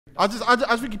I just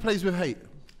think he plays with hate.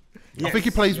 Yes. I think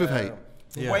he plays with hate.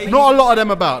 Yeah. Not a lot of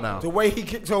them about now. The way he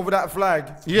kicked over that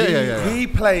flag. Yeah. He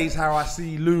plays how I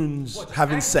see loons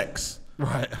having sex.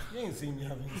 Right. You ain't seen me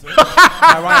having sex.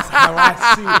 how I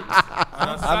see it.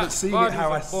 I haven't seen it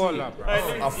how I see it.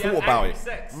 I thought about it.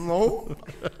 No.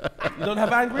 You don't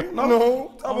have angry?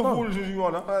 No. I'm a fool as you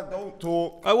want. Don't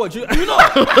talk. I what? You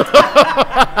not?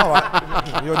 All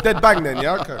right. You're a dead bang then,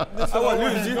 yeah? Okay. I want to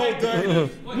lose you.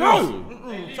 No.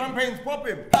 Champagne's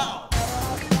popping. Pow.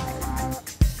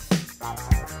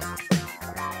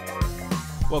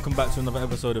 Welcome back to another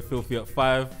episode of Filthy at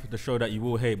 5, the show that you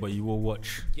will hate but you will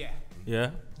watch.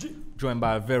 Yeah. Joined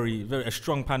by a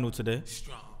strong panel today.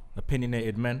 Strong.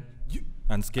 Opinionated men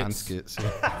and skits.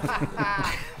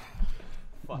 Yeah.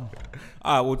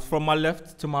 Well, from my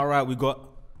left to my right, we got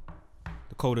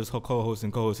the coldest co-host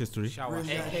in co-host history. Hey,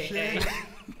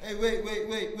 wait.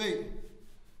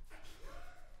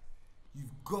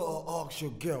 You've got to ask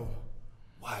your girl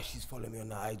why she's following me on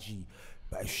the IG.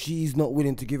 But if she's not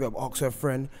willing to give it up, ask her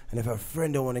friend. And if her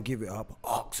friend don't want to give it up,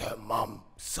 ask her mum.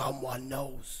 Someone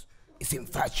knows. It's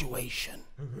infatuation.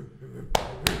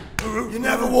 You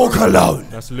never walk alone.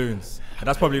 That's Loons. And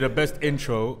that's probably the best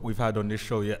intro we've had on this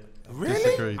show yet.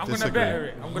 Really? I'm gonna better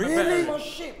it.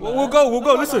 Well, we'll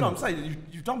go. Listen. No, I'm saying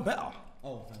you've done better.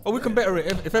 Oh, we can better it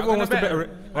if everyone wants to better it.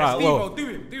 Right, well, do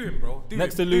him, bro.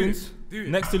 Next to Loons,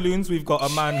 we've got a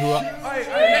man who.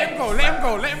 Let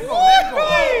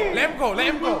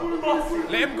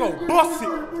him go. Boss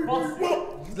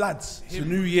it. Lads, it's a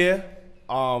new year.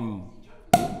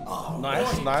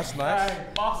 Nice.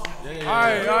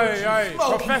 Aye.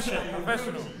 Professional.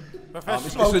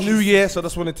 It's a new year, so I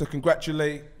just wanted to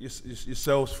congratulate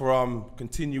yourselves for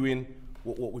continuing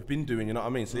what we've been doing. You know what I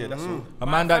mean? So yeah, that's all. A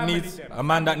man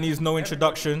that needs no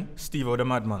introduction, Stevo The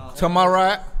Madman. To my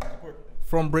right,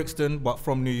 from Brixton, but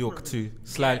from New York too.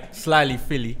 Slyly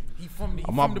Philly.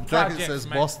 My jacket says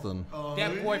Boston.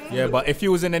 Yeah, but if he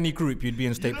was in any group, you'd be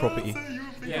in state property.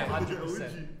 Yeah,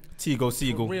 100%. Tego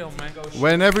Seagull. Real, man.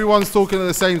 When everyone's talking at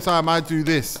the same time, I do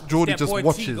this. Jordy That just boy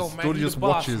watches. Tego, man. Jordy He just the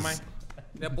boss, watches. man.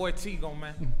 That boy Tego,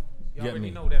 man. You Get already me.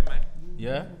 know that, man.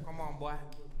 Yeah. Come on, boy.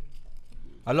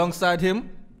 Alongside him,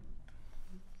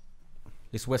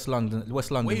 it's West London's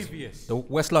Waviest. the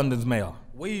West London's mayor.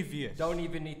 Waviest. Don't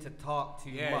even need to talk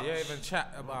too much. Yeah, even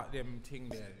chat about them thing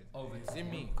there. See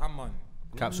me, come on.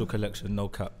 Capsule collection, no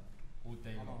cap. All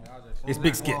day long. It's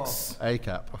big skits. A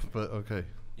cap, but okay.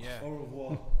 Yeah.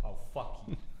 Oh, fuck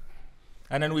you.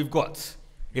 And then we've got,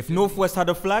 if Northwest had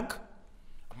a flag,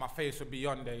 My face would be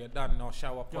on there. You're done now.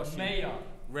 Shower Your pussy. mayor.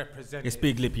 Representative. it's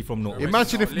Big Lippy from Northwest.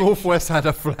 Imagine if Northwest had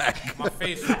a flag. My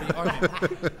face would be on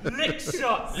it. Lick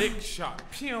shots. Lick shot.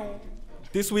 Pew.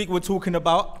 This week we're talking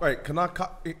about. Wait, can I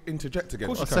interject again?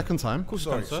 A second time.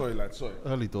 Sorry, lads. Sorry.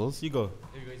 Early doors. You go.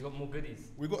 Here you go, he's got more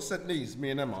goodies. We got sent these,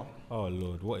 me and Emma. Oh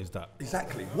Lord, what is that?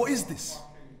 Exactly. What is this?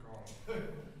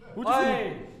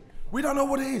 Hey! We don't know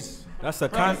what it is. That's a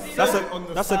candle. That's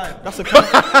a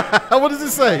candle. What does it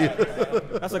say?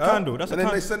 That's a candle. That's a And then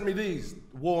they candle. sent me these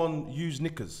worn used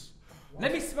knickers.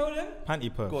 Let me smell them.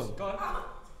 Panty purse. Go on. Go on.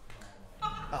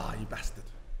 Ah, you bastard.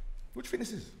 What do you think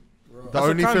this is? The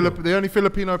only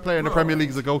Filipino player in the Premier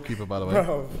League is a goalkeeper, by the way.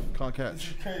 Bro. Can't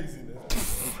catch.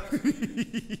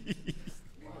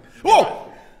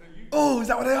 Whoa! Oh, is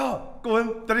that what they are? Go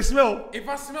on. Do they smell? If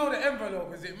I smell the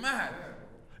envelope, is it mad?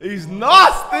 He's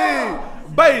nasty.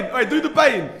 Bane. Hey, do the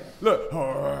Bane. Look.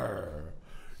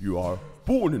 You are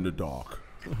born in the dark.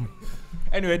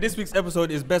 Anyway, this week's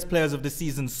episode is best players of the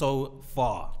season so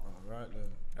far.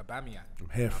 Aubameyang. I'm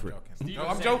here for it. No,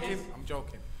 I'm joking. I'm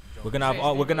joking. We're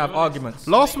gonna have arguments.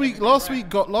 Last week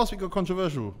got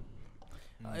controversial.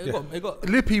 It got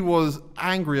Lippy was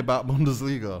angry about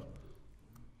Bundesliga.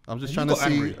 I'm just trying to got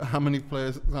see angry. how many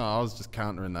players. No, I was just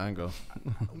countering the anger.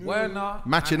 Werner.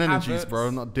 Matching and energies, Havertz, bro,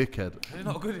 not dickhead. They're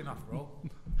not good enough, bro.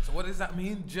 So what does that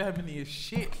mean? Germany is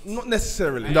shit. Not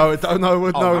necessarily. No. I'm joking.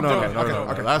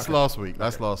 Okay. That's last week.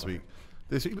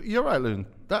 This week, you're right, Loon.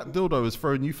 That dildo is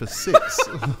throwing you for 6.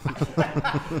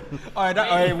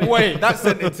 wait, that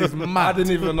sentence is I mad.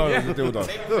 didn't even know it was a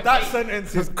dildo. That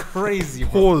sentence is crazy.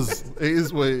 Bro. Pause. It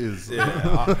is what it is. Yeah,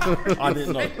 I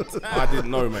didn't know. I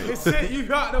didn't know, mate. It set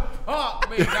you out the park,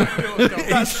 mate. That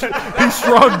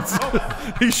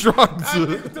He shrugged.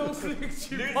 and those things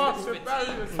you pass the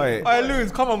barriers. Hey, Alright,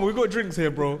 Loons, come on, we got drinks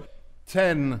here, bro.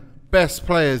 10 best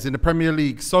players in the Premier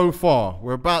League so far.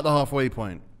 We're about the halfway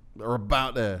point. We're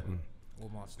about there.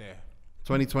 Almost there.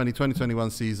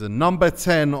 2020-2021 season. Number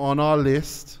 10 on our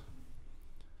list.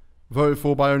 Voted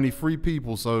for by only 3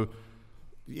 people. So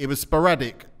it was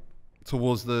sporadic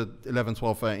towards the 11,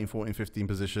 12, 13, 14, 15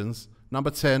 positions. Number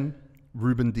 10,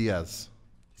 Ruben Diaz.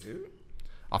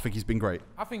 I think he's been great.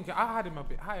 I think I had him a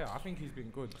bit higher. I think he's been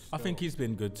good. I think he's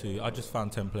been good too. I just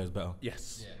found 10 players better.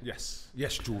 Yes,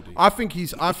 Jordy. I think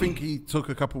he took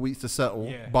a couple of weeks to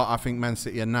settle, but I think Man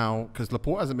City are now, because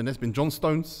Laporte hasn't been there. It's been John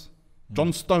Stones.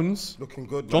 Looking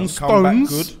good. John Come back Stones.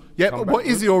 good. Yeah, Come but back what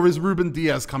is he, or is Ruben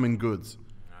Diaz coming good?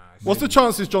 What's the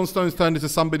chances John Stones turned into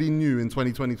somebody new in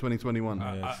 2020, 2021?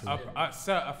 A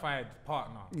certified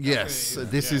partner. Yes, That's what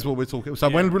it this is what we're talking. So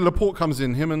when Laporte comes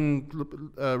in, him and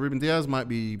Ruben Diaz might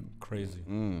be Crazy.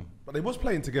 But they was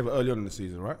playing together early on in the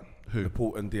season, right? Who?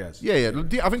 Laporte and Diaz. Yeah.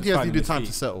 I think Diaz finding needed his time feet.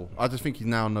 to settle. I just think he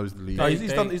now knows the league No,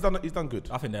 he's done good.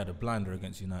 I think they had a blinder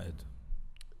against United.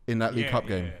 in that League Cup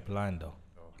game. Blinder.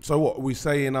 So what are we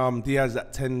saying? Diaz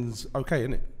at 10's okay,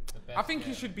 isn't it? I think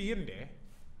he should be in there.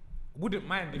 Wouldn't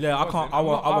mind if Yeah, he I can't- wasn't. I I'm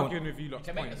won't- not I won't- arguing with you lot's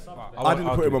points. but I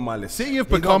didn't put him on my list. City have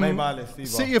He's not become made my list either.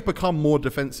 City have become more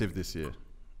defensive this year.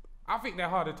 I think they're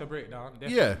harder to break down.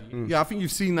 Yeah, Definitely. yeah. I think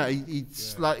you've seen that.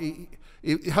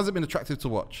 It hasn't been attractive to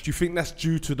watch. Do you think that's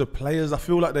due to the players? I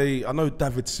feel like I know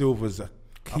David Silva's a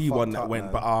key fucked one that up,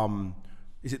 went, man. but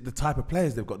is it the type of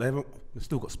players they've got? They've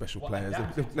still got special players.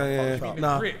 You mean the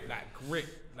Nah. grit.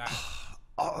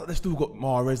 They've still got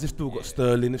Mahrez, they've still got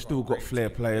Sterling, they've still got flair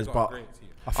players, got but great team.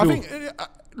 I I feel think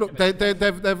look, they're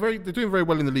doing very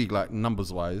well in the league, like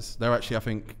numbers wise. They're actually, I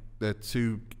think, they're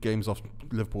 2 games off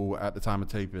Liverpool at the time of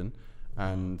taping,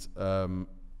 and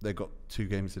they got 2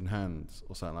 games in hand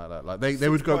or something like that. Like they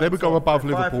would go above They're 5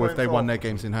 Liverpool if they points won off. their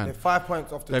games in hand. They're 5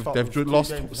 points off the top. They've with 2 lost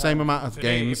games same in hand. amount of So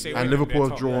games, if they and win, Liverpool they're have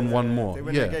top. drawn one more. They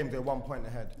win Yeah, the game, they're 1 point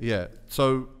ahead. yeah.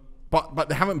 So, but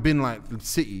they haven't been like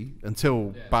City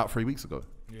until about 3 weeks ago.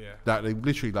 Yeah. That they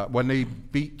literally, like when they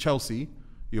beat Chelsea,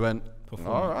 you went,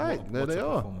 all right, there What's they a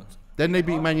are. performance? Then they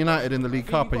beat Man United in the League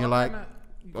Cup, and you're like,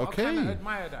 okay. I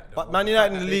admire that. Though. But Man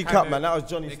United in the They League kinda- Cup, man, that was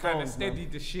Johnny They kind of Stones, man.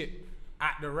 steadied the ship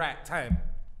at the right time.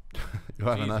 you're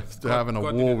having Jesus, they're having a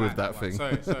God war didn't with like that one.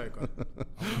 thing. Sorry, God.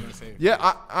 I'm not gonna say it.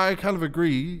 Yeah, I kind of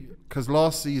agree, because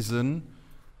last season,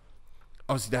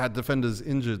 obviously they had defenders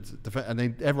injured,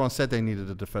 and everyone said they needed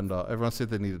a defender. Everyone said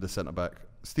they needed a centre back.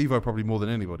 Steve-O probably more than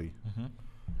anybody.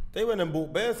 They went and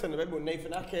bought Bear Centre, they bought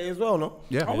Nathan Ake as well, no?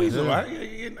 Yeah. oh, he's yeah. alright.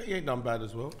 He ain't done bad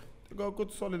as well. They got a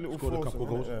good solid little Scored a force. couple innit?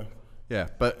 goals. Yeah. Yeah,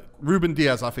 but Ruben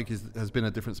Diaz, I think, has been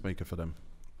a difference maker for them,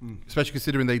 especially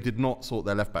considering they did not sort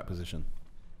their left back position.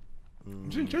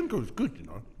 Zinchenko's good, you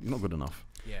know. Not good enough.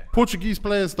 Yeah. Portuguese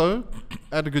players though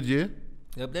had a good year.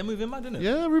 Yeah, they're moving mad, isn't it?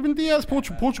 Yeah, Ruben Diaz.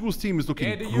 Portugal's team is looking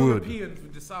They're the good. Europeans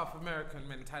with the South American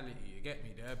mentality. You get me?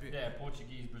 They're a bit. Yeah,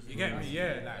 Portuguese, Brazil. You get me?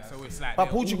 Yeah, like so it's like. But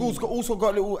they're Portugal's also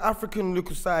got a little African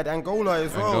look side, Angola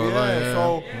as well. Angola, Yeah, yeah.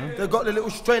 so they got the little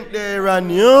strength there,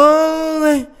 and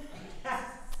yo,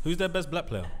 Who's their best black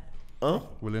player?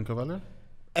 William Carvalho.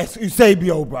 it's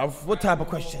Eusebio, bruv. What type of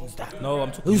question is that? No,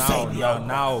 I'm talking Eusebio.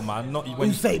 now, man. Not when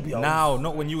Eusebio. now,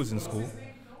 not when you was in school.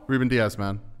 Ruben Diaz,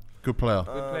 man, good player.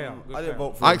 good player. Good I didn't player.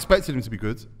 vote for I him. expected him to be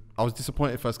good. I was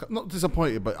disappointed first. Not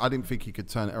disappointed, but I didn't think he could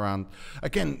turn it around.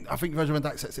 Again, I think Virgil van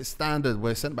Dijk sets it standard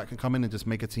where centre back can come in and just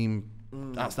make a team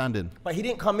outstanding. But he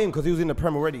didn't come in because he was in the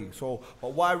Prem already. So,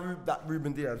 but why that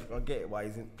Ruben Diaz? I get it. Why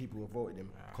people have voted him.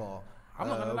 I'm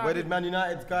not gonna lie. Where did Man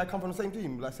United's guy come from? The same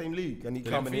team, like same league, and he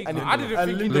come in. think- And I didn't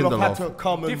think he Lindelof had Lindelof. to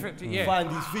come and Different, yeah. find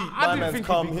his feet. I My didn't man's think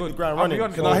come, he'd be hit the good. ground I'll be running.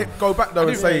 honest. Can I go back though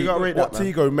and Yeah, say you gotta rate what that,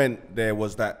 man. Tego meant there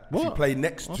was that if you What? play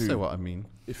next I'll to say what I mean.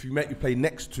 if you play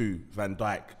next to Van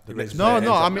Dijk, the next No, player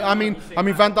no. ends up- I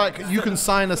mean, Van Dijk. You can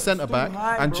sign a centre back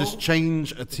high, and bro. just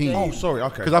change a team. Oh, sorry,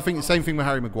 okay. Because I think the same thing with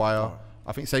Harry Maguire.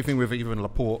 I think same thing with even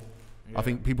Laporte. I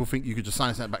think people think you could just sign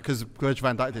a centre back because Virgil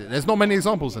van Dijk did it. There's not many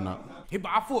examples in that. Yeah,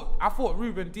 but I thought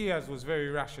Ruben Diaz was very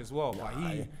rash as well. But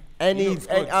he looks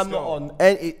good I'm not still.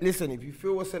 on. Listen, if you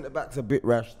feel a centre back's a bit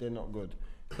rash, they're not good.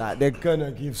 Like they're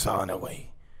gonna give something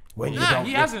away. When Nah,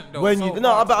 he hasn't though. When so you no,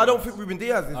 far. but I don't think Ruben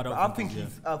Diaz is. I don't I think think he's,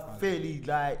 he's a fairly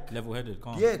like. Level-headed,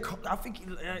 calm. Yeah, I think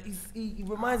he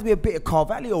reminds me a bit of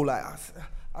Carvalho. Like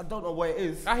I don't know what it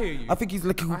is. I hear you. I think he's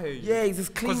looking. I hear you. Yeah, he's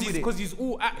just clean with it. Because he's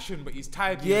all action, but he's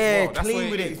tidy. Yeah, as well. That's clean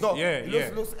what with it. is. It's not. Yeah,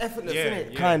 It looks effortless, Yeah,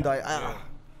 innit? yeah, Kinda. yeah.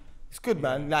 It's good,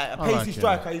 man. Like a I like pacey it.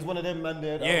 striker. He's one of them man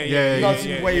there. Yeah, yeah, You know, yeah, he's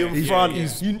yeah, way yeah, in yeah, front.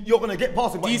 yeah. You're gonna get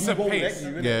past him, but Decent he won't pace.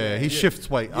 let you, innit? Yeah, he shifts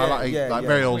weight. I like yeah, like yeah.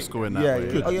 very old school in that Yeah,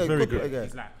 way. yeah. Oh, yeah, Very good. good. Yeah.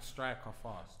 He's like striker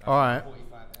fast. All right.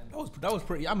 That was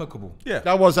pretty amicable. Yeah.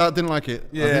 That was. I didn't like it. I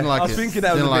Yeah, didn't like I was it. thinking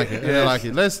that was didn't a like bit- it. Didn't like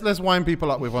it. Let's wind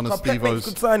people up with one of Pep makes Stevo's.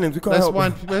 good signings. We can't Let's help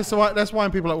wind. it. Let's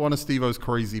wind people up one of Stevo's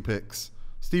crazy picks.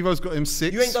 Stevo's got him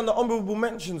 6. You ain't done the honourable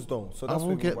mentions though, so I that's will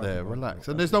what we get want. there. Relax.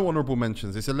 And there's no honourable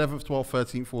mentions. It's 11th, 12th,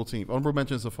 13th, 14th. Honourable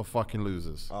mentions are for fucking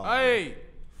losers. Hey,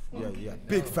 Yeah.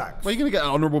 Big facts. Well, you're gonna get an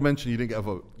honourable mention. You didn't get a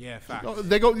vote. Yeah, facts.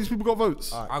 These people got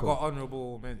votes. I got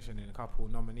honourable mention in a couple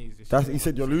nominees this That's year. he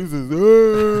said you're losers.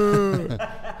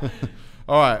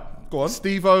 All right, go on.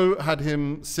 Stevo had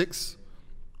him 6.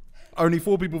 Only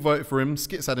 4 people voted for him.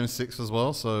 Skits had him 6 as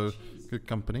well, so good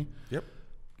company. Yep.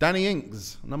 Danny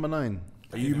Ings, number 9.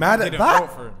 Are you mad at Didn't that?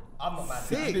 vote for him. I'm not mad.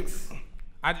 6.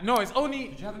 No, it's only.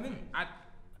 Did you have him in?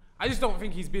 I just don't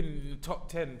think he's been in the top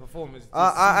 10 performers. This I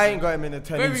season. ain't got him in the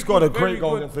 10. Very He scored a good, very great goal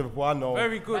good. against Liverpool, I know.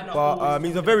 Very good. But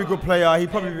he's a very good player.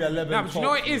 He'd probably be 11. Nah, but you know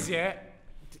what it is, yeah?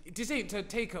 This ain't to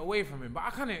take it away from him, but I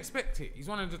kind of expect it. He's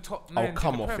one of the top 9. Oh,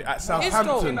 come off it. At It is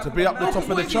Southampton though. to be up the top of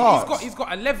the What charts. he's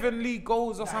got 11 league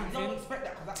goals or something.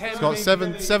 10 He's got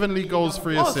seven league goals,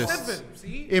 3 assists. 7,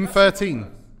 see? In 13.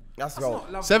 That's That's goal.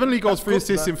 not lovely. 7 league goals, 3 good,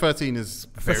 assists man. in 13 is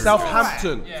For very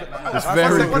Southampton. It's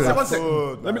very good. One sec.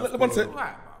 Good, Let me one sec.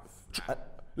 Right,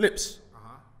 Lips.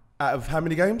 Out of how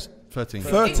many games? 13.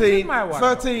 13. my one.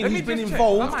 13. Let me He's been just check.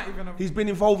 involved. I might even have- He's been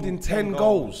involved in 10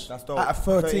 goals That's dope. out of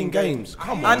 13 games.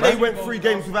 Come on, And they man. went 3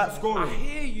 games without I scoring.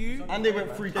 hear you. And they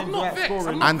went 3 games I'm not without vexed. I'm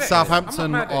scoring. not And vexed. Southampton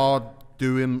I'm not mad at are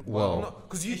doing well.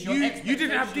 Because you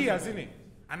didn't have Diaz, innit?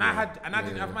 And I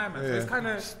didn't have my man. So it's kind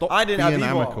of. Stop I didn't have being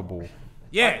either. amicable.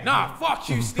 Yeah, nah, fuck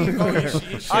you, Steve. Oh, you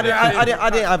shit. I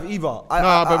didn't have either. No,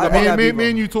 but I me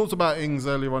and you talked about Ings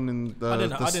earlier on in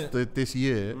this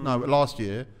year. No, last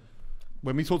year.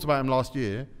 When we talked about him last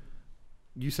year,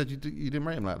 you said you didn't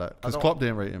rate him like that because Klopp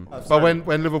didn't rate him. But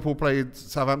when Liverpool played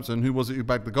Southampton, who was it who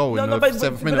bagged the goal in the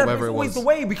 7th minute, whatever it always was? the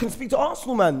way we can speak to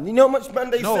Arsenal, man. You know how much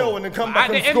man they sell and then come back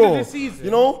At and the end score. of the season,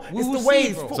 You know, we it's will the way see,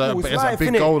 it's bro. football. So, but it's a life, big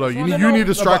innit? goal though. You need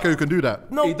a striker who can do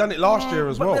that. No, He done it last year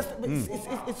as but well. you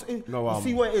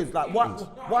see what it is. Like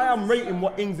why I'm rating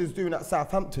what Ings is doing at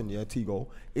Southampton, yeah, Tego,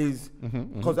 is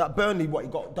because at Burnley, what he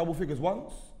got double figures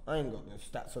once. I ain't got the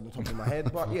stats on the top of my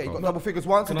head, but yeah, he got double figures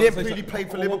once. And then really played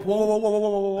for Liverpool.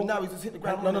 Whoa. And now he's just hit the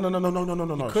ground.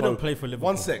 No. couldn't play for Liverpool.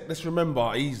 One sec. Let's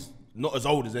remember, he's not as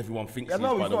old as everyone thinks Yeah, he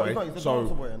no, is, by he's the not, way. he's not. He's a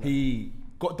dancer boy, So isn't he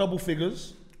got double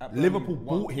figures. Liverpool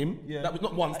bought him. Yeah. That was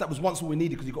not once. That was once all we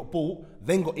needed because he got bought,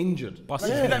 then got injured. Bust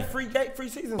He's his been knee. like 3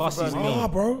 seasons. Bust for his Burnley. knee.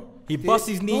 Bro. He bust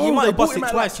his knee. No, You might they have bought busted him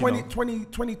at twice, like you know.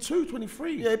 22,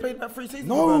 23. Yeah, he played about 3 seasons. for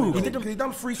No, Burnley. he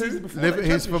done 3 seasons before.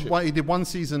 that He did 1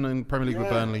 season in Premier League with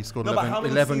Burnley, scored No, but how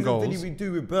many 11 seasons goals. did he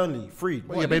do with Burnley? 3. Yeah,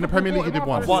 but in the Premier League he did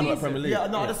 1. One season. at Premier League. Yeah,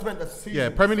 no, I just meant the season. Yeah,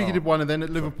 Premier League he did 1, and then at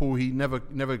Liverpool he never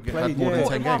had more than yeah.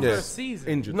 10 After games. a season.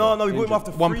 Injured. No, he bought him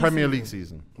after 3 1 Premier League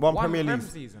seasons. season. One One Premier Prem League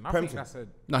season. I Prem think that's a.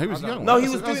 No, he was young. No, he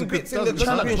That's was a- that's a doing good- bits in the that's a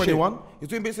good- championship. 21. He was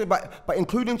doing bits in, but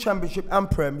including championship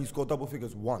and Prem, he scored double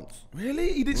figures once.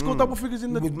 Really? He did score double figures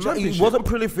in the He championship. wasn't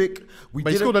prolific. We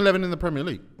But he didn't. scored 11 in the Premier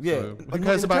League. Yeah. So But who not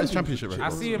cares in the about his championship. championship I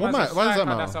record? see him What as a matter? Why does striker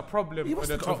that that's a matter? problem He for must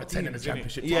the have got top for 10 in the teams, innit?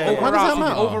 championship. Yeah. Why does that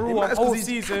matter? Overall, It matters whole 'cause he's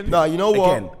season. No, you know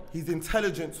what? Again. His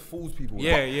intelligence fools people.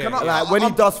 Yeah, yeah. Can I- Like when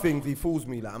he does things, he fools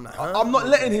me. Like I'm like, huh? I'm not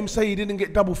letting him say he didn't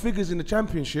get double figures in the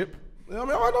championship. I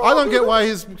mean, I don't get why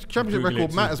his championship Google it record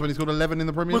too. matters when he scored 11 in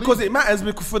the Premier League. Because it matters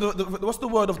because for the what's the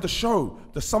word of the show?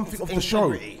 The something of the show.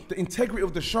 integrity. The integrity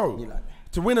of the show.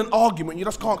 To win an argument, you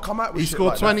just can't come out with He shit scored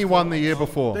like that. 21 the year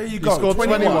before. There you He go. scored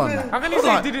 21. How can you I'm say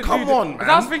like, he didn't come do on, that? 'Cause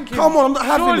I was man. thinking, Come on, I'm not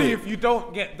having surely it. if you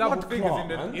don't get double What figures class,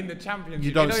 man? in the championship,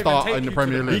 You don't they start even in the take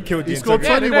Premier you to League. He killed the He scored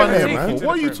integrity. 21 Yeah, the they year don't before. take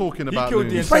What are you you to the talking He about? killed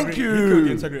the Loons? Thank integrity. you. He killed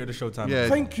the integrity of the Showtime. Yeah,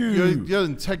 Thank you. You're an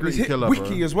integrity He's hit killer,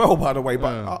 Wiki bro. as well, by the way,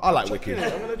 but I like Wiki. I'm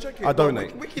gonna check it. I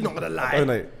donate. Wiki not gonna lie. I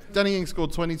donate. Danny Ings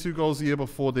scored 22 goals the year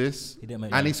before this, He didn't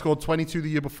make and that. he scored 22 the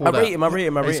year before I that. rate him, I rate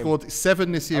him, I He rate him. scored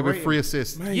 7 this year with rate 3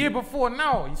 assists. Year before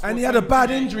now. And he had a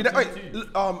bad injury. That,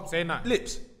 Say that.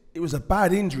 Lips. It was a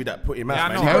bad injury that put him out, Yeah, I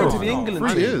man. know. He went to Terrible. the England 3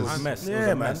 team. years. Mess. It was Yeah, a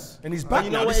man. mess. And he's But back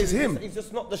you now. know what? This is him. He's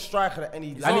just not the striker that any.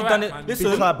 And he done man. it. This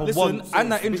is club Listen, once,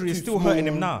 and that it's a bit injury is too still small. hurting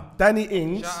him now. Danny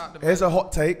Ings, Shout out the here's a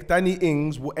hot take. Danny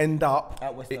Ings will end up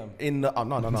At West Ham. in the.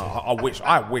 No. I wish.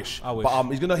 I wish. I wish. But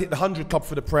he's gonna hit the 100 club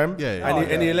for the Prem. Yeah.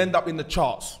 And he'll end up in the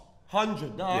charts.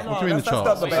 100. No, What do you mean the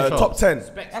charts? That's not the Top 10.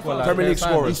 Well, Premier League He's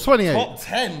scorers. 28. top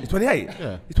 10. He's 28.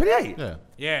 Yeah. He's 28. Yeah.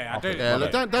 Yeah, I don't. Yeah,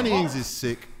 look, Danny Ings is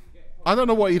sick. I don't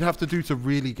know what he'd have to do to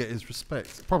really get his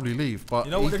respect. Probably leave, but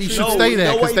You know what he the should truth- stay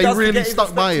there You know what because he they does to really get his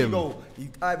stuck by respect,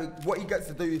 him. What he gets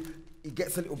to do, he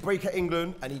gets a little break at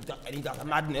England and he does a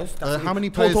madness. That's How many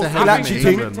Total players ahead Skilacci of him in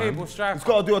thing. England, man? Table striker. He's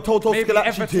got to do a total Maybe Skilacci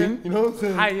Everton, thing. You know what I'm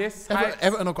saying? Highest.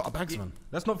 Everton have got a bagsman.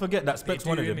 Let's not forget that Specs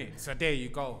wanted him. So there you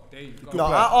go. There you go. No,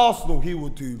 at Arsenal he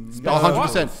would do.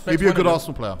 100%. He'd be a good wanted him.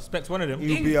 Arsenal player. Specs wanted him.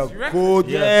 He would be a Ings, you reckon? good,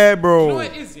 Yeah. yeah, You know bro. what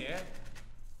it is, yeah?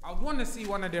 I want to see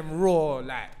one of them raw,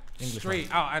 like, straight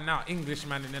out and out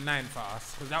Englishman in the 9 for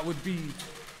us. Because that would be...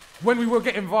 When we were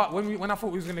getting when I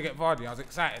thought we was going to get Vardy, I was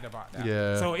excited about that.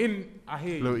 Yeah. So I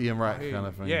hear you. Little Ian Wright I hear kind you.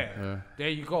 of thing. Yeah. Yeah. There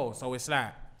you go. So it's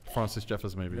like... Francis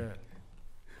Jeffers, maybe. Yeah.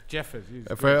 Jeffers.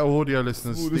 For our audio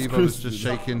listeners, Smooth as Steve was crisp, just you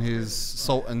know. shaking his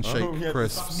salt and shake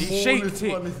crisps. He shaked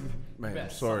it. Man, I'm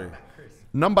sorry.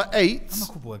 Number 8.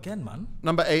 Knuckleball again, man.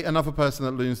 Number 8, another person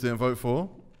that Loons didn't vote for,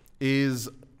 is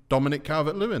Dominic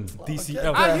Calvert-Lewin.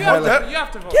 DCL. You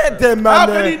have to vote. Get them, How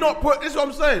man. can he not put? This is what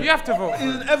I'm saying. You have to vote.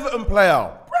 He's an Everton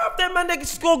player. Bruv, them man, they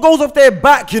score goals off their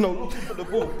back, you know, looking for the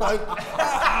ball.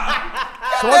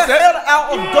 So I said,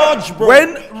 out of dodge, bro.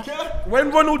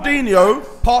 when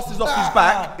Ronaldinho passes off his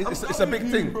back, it's a big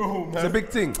thing. It's a big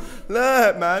thing.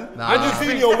 Look, man.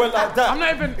 Ronaldinho went like that. I'm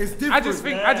not even. It's different. I just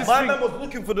think. My man was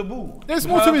looking for the ball. There's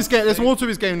more to his game. There's more to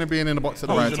his game than being in the box at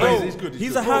the right time. He's good.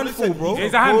 He's a handful, bro.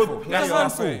 He's a handful. He's That's a what I'm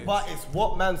saying. But it's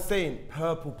what man's saying.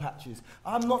 Purple patches.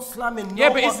 I'm not slamming. Yeah,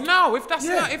 no but it's one. now. If that's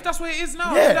not, if that's where it is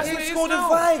now. Yeah, if that's he where it is scored in now.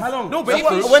 5. How long? No, but if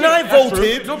he's When shit- I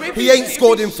voted, No, but if he he's- ain't if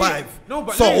scored he's in shit- 5. No,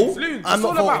 but so Loons, I'm it's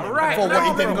not all about voting right for what he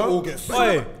now, did in bro. August.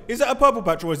 Hey, is that a purple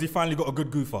patch or has he finally got a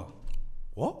good goofer?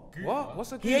 What? What?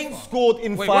 What's a goofer? He ain't scored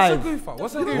in Wait, 5. what's a goofer?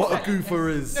 What's a goofer? What a goofer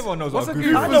is. Everyone knows What's what a a goofer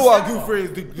goofer? I is. know what a goofer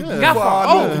is. The goofer. Gaffer.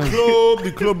 Oh,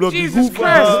 The club, love Jesus the goofer.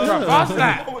 Christ, bro. What's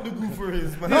that? What the goofer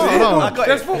is, man. No,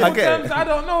 There's football terms I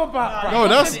don't know about, bro.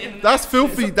 no, that's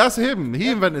filthy. That's him. He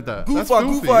invented that. That's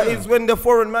filthy, Goofer yeah. is when the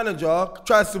foreign manager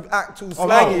tries to act all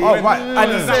slangy. right.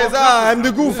 And he says, I'm the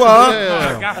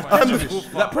goofer.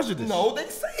 Is that prejudice? No, they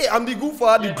say it. I'm the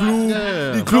goofer, the club.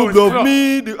 Yeah. The club No, love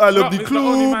it's me. I love Klopp the is the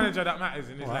only club. manager that matters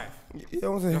in his life. You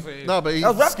know what I'm That's saying? what it is. No, but he's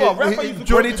Rapper, he's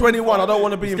 2021. I don't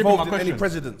want to be me involved my in any question.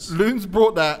 presidents. Loons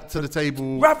brought that to the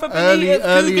table Rafa early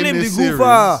Google in him, this the series.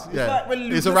 goofer. Yeah, when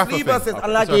it's a Lucas Rafa Lieber thing. says, I It's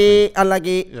like a Rafa it, I like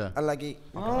it, Yeah. I like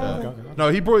it. No,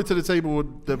 he brought it to the table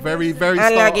the very, very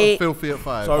I start like of it. Filthy at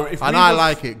 5. So if and we I was-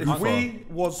 like it. If Goofer. we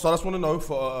was, so I just want to know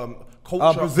for culture,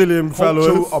 Our Brazilian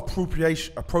cultural fellas.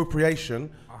 appropriation.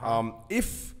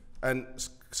 If and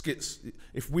skits,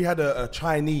 if we had a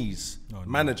Chinese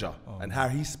manager and how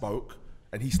he spoke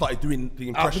and he started doing the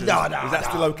impressions, is that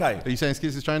still okay? Are you saying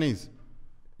Skits is Chinese?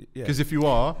 Yeah. Because if you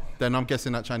are, then I'm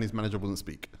guessing that Chinese manager wouldn't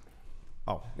speak.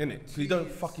 Oh, innit? So you don't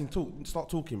fucking talk. Start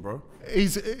talking, bro.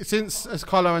 Since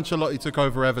Carlo Ancelotti took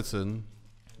over Everton,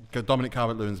 Dominic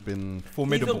Calvert-Lewin's been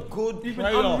Formidable. He's a good He's been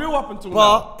player. unreal up until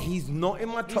now. But he's not in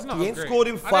my top. not He ain't great. scored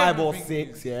in I don't 5 even or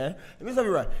think 6, yeah? Let me tell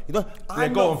you right. You know,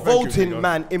 I'm go not on, thank you, voting, Diego.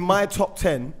 man, in my top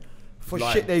 10 for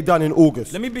Lying. shit they done in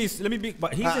August. Let me be,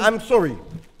 but he's I'm sorry.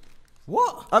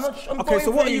 what? I'm Okay, voting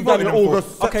so what for are you done in voting for?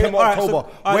 August, Okay, September, alright, so-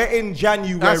 October. alright. We're in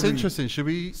January. That's interesting. Should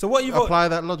we So what you vote- apply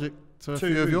that logic to a few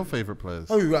who? of your favourite players?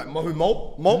 Who, like Mo? Who,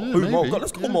 Mo? Mo? Yeah, Who, Mo? maybe,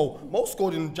 Let's go yeah. Mo. Mo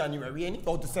scored in January, ain't he?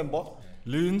 Or December.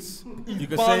 Loons, you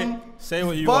can Bun. say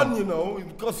what you Bun, want. you know.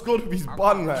 He's got scored with his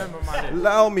bun, man. remember my name.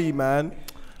 Allow me, man.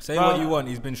 Say what you want.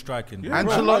 He's been striking.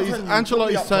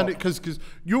 Ancelotti's turned it because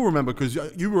you'll remember because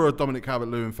you were a Dominic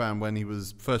Calvert-Lewin fan when he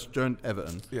was first joined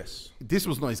Everton. Yes. This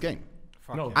was not his game.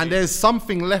 No. And there's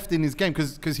something left in his game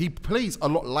because he plays a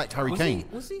lot like Harry Kane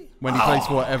Was he? when he plays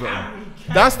for Everton.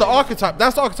 That's the archetype.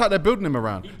 That's the archetype they're building him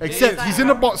around. Except he's in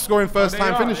the box scoring first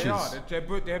time finishes.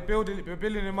 They're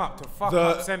building him up to fuck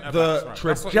up centre The backs. Right?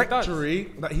 That's what he does.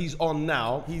 trajectory that he's on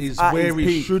now is at where his he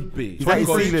peak. should be. He's at his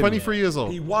Because ceiling. 23 years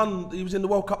old. He won. He was in the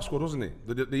World Cup squad, wasn't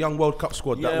he? The young World Cup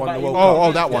squad that won but the he- World Cup.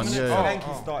 Oh, that one. Yeah.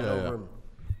 Solanke started Yeah, over yeah. him.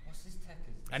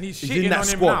 And he's He's shitting in that on him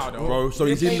squad, now, though. bro. So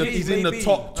he's in the Maybe.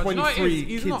 top Do you know what it 23 is?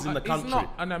 He's kids not- in the country. He's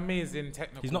not an amazing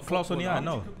technical. He's not Klaus on the eye,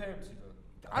 no.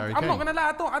 Harry I'm Kane. not gonna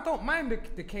lie. I don't mind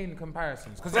the Kane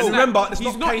comparisons because Bro, remember, it's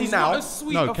he's not Kane he's now. Not as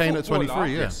sweet No, a Kane at footballer,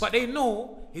 23, yes. But they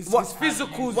know his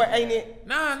physicals. What ain't it?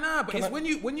 Nah. But it's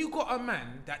when you got a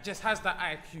man that just has that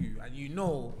IQ and you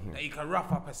know that he can rough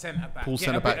up a centre back, Pull get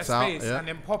centre a bit of backs out, space, yeah. and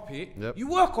then pop it. Yep. You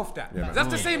work off that. That's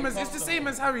the same as it's the same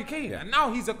as Harry Kane, and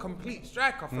now he's a complete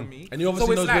striker for me. And he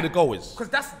obviously knows where the goal is. Because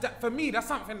for me, that's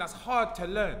something that's hard to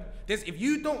learn. If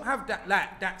you don't have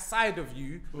that side of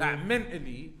you, like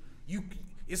mentally,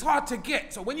 it's hard to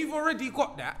get. So when you've already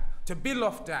got that, to build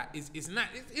off that is not.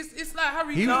 It's like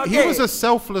Harry. He Kane. was a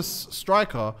selfless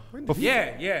striker.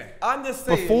 Yeah. I'm just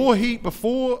saying.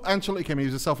 Before Ancelotti came, he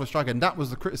was a selfless striker, and that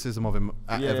was the criticism of him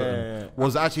at Everton.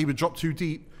 Was actually he would drop too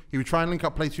deep. He would try and link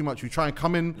up play too much. He would try and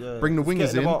come in, bring the Just get wingers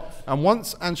in the in. box. And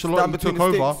once Ancelotti between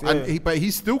took the over, sticks, yeah. but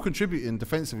he's still contributing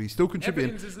defensively. He's still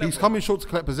contributing. Everything's his He's level. coming short to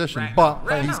collect possession, Right but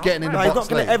now. he's getting in the Nah, he's box not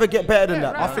going late. to ever get better than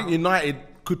that. I think United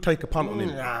could take a punt on him.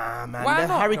 Nah, man. Why The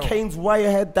not, Harry though? Kane's way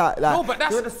ahead that. Like, No, but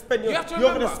that's- you're gonna spend. you You're have to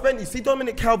gonna remember. spend. You see,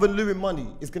 Dominic Calvert-Lewin money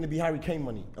is gonna be Harry Kane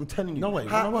money. I'm telling you. No way,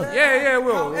 How- no way. Yeah, it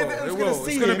will. how It Everton's will. gonna It's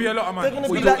see gonna him. be a lot of money. They're gonna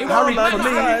Well, be you like, don't- Harry it won't be Kane.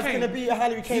 like Harry It's Kane. gonna be a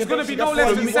Harry Kane. He's gonna be eventually. no That's less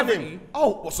why than you want him. 70.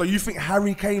 Oh, so you think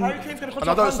Harry Kane? Harry Kane's gonna cost And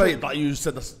I you don't say 100. it like you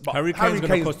said this, but Harry Kane's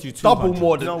gonna cost you double 200.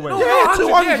 more than. No way. No, Yeah, 100,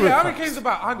 200. Yeah, Harry Kane's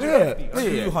about 150.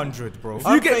 Yeah. 200, bro. If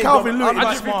you get saying, Calvin bro, Lewin, I'm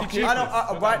mass 150 market. I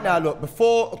don't, right now, look,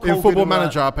 before In COVID Football and that-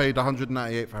 Manager, I paid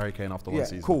 198 for Harry Kane after one Yeah,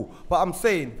 season. cool. But I'm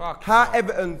saying, Fuck. how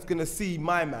Everton's gonna see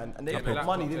my man, and they've Yeah, got but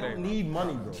money. that's They not don't today, need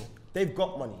money, bro. They've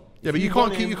got money. Yeah, but you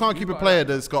can't keep a player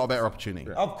that's got a better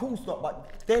opportunity. Of course not,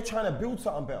 but they're trying to build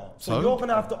something better. So, So? you're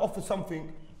gonna have to offer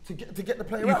something to get the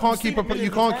player. You out. can't You've keep seen a it millions you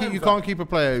of can't times, keep a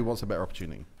player who wants a better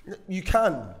opportunity. like, you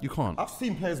can. You can't. I've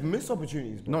seen players miss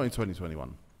opportunities. Bro. Not in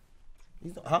 2021.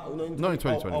 He's not, huh? No, Not in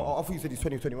 2021. I thought you said he's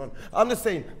 2021. I'm just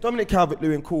saying, Dominic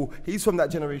Calvert-Lewin, cool. He's from that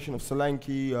generation of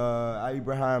Solanke,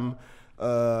 Abraham,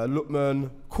 Lookman.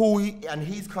 Cool, and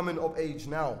he's coming of age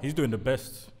now. He's doing the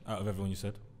best out of everyone you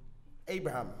said.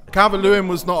 Abraham. Calvert-Lewin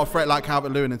was not a threat like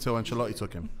Calvert-Lewin until Ancelotti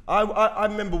took him. I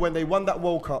remember when they won that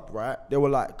World Cup, right? They were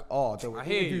like, they were I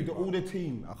hear you, interviewed all the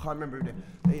team. I can't remember who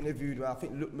they interviewed. I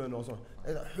think Lookman or something.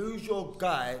 They're like, who's your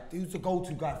guy? Who's the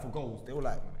go-to guy for goals? They were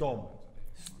like, Dom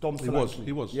Solanke.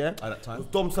 He was, Yeah, at that time. It was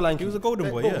Dom Solanke. He was a golden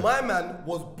boy, Bro, yeah. My man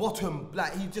was bottom.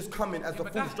 Like he just come in as the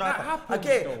but full that striker. happens, I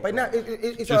get, though, it, but now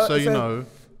it's Just so you know,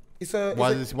 It's a.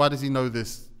 why does he know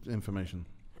this information?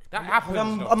 That happens.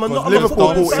 I'm though. not. I'm a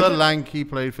Liverpool, football Solanke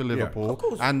played for Liverpool, Of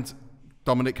course. and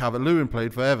Dominic Calvert-Lewin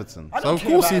played for Everton. I So don't of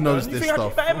care course about he knows Everton. You this think I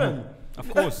stuff. care about Everton? Of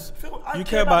course. I You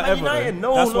care about Man Everton. United.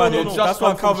 No, That's no, why no, they no. that's why That's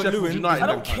why Calvert Lewin. United. I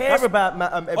don't care about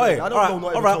Everton. Oi, I don't alright, know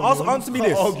what alright, Everton answer me Can't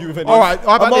this. argue with All right, how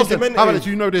I'm about this? argumentative. How about this?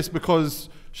 You know this because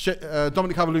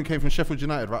Dominic Calvert-Lewin came from Sheffield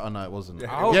United, right? Oh no, it wasn't. I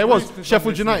hope Yeah, it was Bruce is on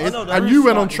Sheffield this United, list. I know that and Bruce you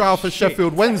went on started trial for shit.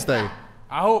 Sheffield Wednesday.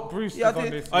 I hope Bruce Yeah, is I on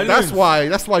did. this. I list.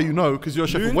 That's why you know because you're a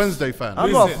Sheffield Loons? Wednesday fan.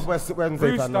 I'm Bruce not is- a Wednesday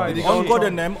Bruce fan. started No. shit. On God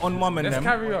and them, on Mum and Let's them.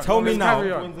 carry on. Tell me Let's carry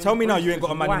now. on. Tell me now you Bruce ain't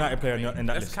got a is Man whack. United player in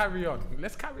that Let's list. carry on.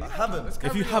 Let's carry on. haven't. Let's If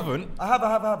carry you on. haven't, I have. I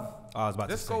was about to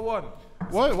Let's say. go on.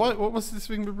 What's this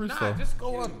thing with Bruce Nah, though? just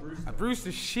go on. Bruce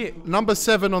is shit. Number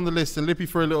 7 on the list, and Lippy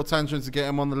for a little tangent to get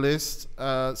him on the list,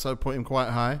 so put him quite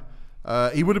high.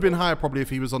 He would have been higher probably if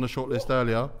he was on the short list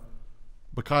earlier.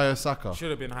 Bukayo Saka. Should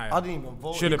have been higher. I didn't even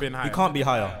vote. Should have been higher. He can't be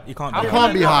higher. He can't be How He higher.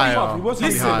 can't be He higher. wasn't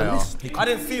Be even on the higher. list. I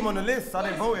didn't see him on the list. I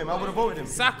didn't vote him. I would have voted him.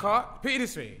 Saka, put it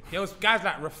this way, there was guys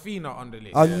like Rafinha on the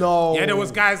list. I know. Yeah, there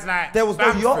was guys like There was no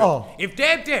Bamford. Yotta. If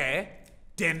they're there,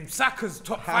 then Saka's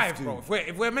top Have 5, to. bro.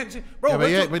 If we're mentioning, bro, Yeah, but we're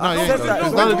yeah, talk- but no, I he know ain't said though, that.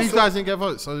 'cause No, none no, of these no. guys didn't get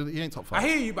votes, so he ain't top 5. I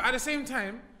hear you, but at the same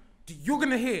time, you're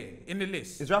gonna hear in the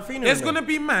list. Is Rafinha There's in gonna there?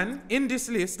 be man in this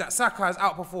list that Saka has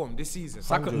outperformed this season.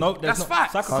 Saka, no, That's there's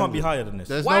facts. Saka can't be higher than this.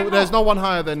 There's Why there's not? no one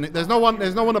higher than there's no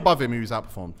one above him who's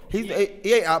outperformed. He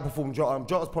ain't outperformed Jota.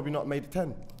 Jota's probably not made the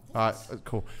 10. All right,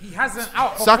 cool. He hasn't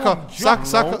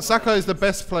outperformed Saka is the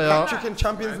best player. Chicken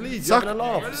Champions League. Saka- You're having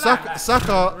a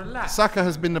laugh. Relax. Saka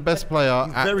has been the best player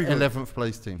at very good. 11th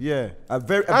place team. Yeah,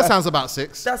 That sounds about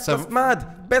 6. That's 7th.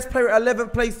 mad. Best player at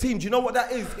 11th place team. Do you know what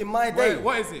that is in my day? Wait,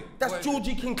 what is it? That's What is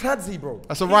Georgie Kincladze, bro.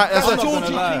 That's a right. That's That's a Georgie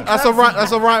Kincladze.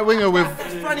 that's a right winger with.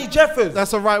 That's Franny Jeffers.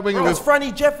 That's a right winger That's with.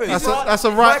 Franny Jeffers. That's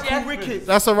a right. Michael Ricketts.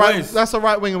 That's a right. That's a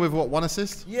right winger with what? 1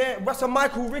 assist. Yeah, that's a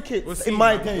Michael Ricketts We'll see, in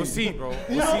my man. day. We'll see, bro. You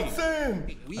We'll know what I'm see.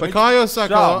 saying? Bukayo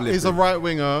Saka up, is a Lippy. right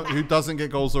winger who doesn't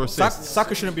get goals or assists.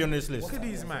 Saka shouldn't be on this list. Look at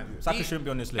these, man. Saka shouldn't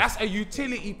be on this list. That's a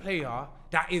utility player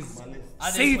that is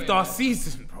saved our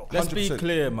season, bro. Let's be 100%.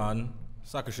 clear, man.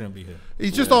 Saka shouldn't be here.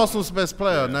 He's just Arsenal's best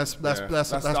player, and that's That's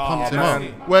pumped him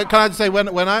man. up. Well, can I just say when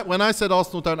I said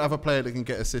Arsenal don't have a player that can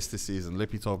get assists this season,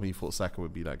 Lippy told me he thought Saka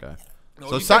would be that guy. No,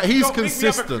 So you said you he's don't think we have a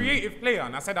consistent. creative player,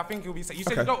 and I said I think he'll be. You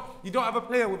said you don't have a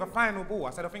player with a final ball.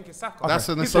 I said I think it's Saka. That's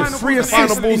an His assist. final Three ball's an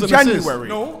assists assist. ball's in an assist. January.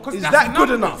 No, 'cause Is that's that good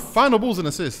numbers. enough? Final ball's an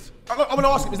assist. I'm gonna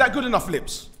ask him, is that good enough,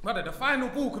 Lips? Brother, the final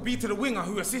ball could be to the winger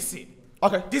who assists it.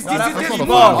 Okay. This, that's there's not more the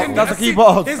final than ball. That's a assist. key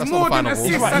ball. There's That's more not the than final ball.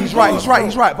 assists. Right, and he's right, goals, he's right, bro.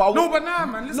 he's right, but No, but nah,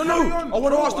 man. Let's No, carry no, on. I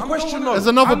wanna bro. ask the I'm question, going though. on. There's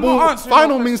another I'm ball. not answering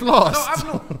Final your means question. last.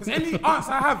 No, I'm not. Because any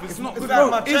answer I have is not good that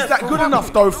enough. my chest, that good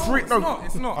enough, though? Free- It's no. not.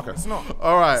 It's not. Okay. It's not.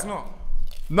 All right. It's not.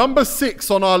 Number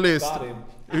 6 on our list,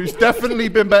 who's definitely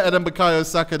been better than Bukayo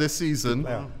Saka this season,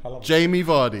 Jamie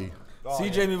Vardy. See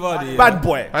Jamie Vardy. Bad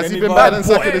boy. Has he Jamie been better than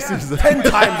Vardy. Saka this season? 10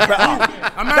 times better.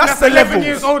 A man That's that's the 11 levels.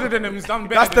 years older than him has done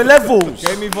better. That's the than levels.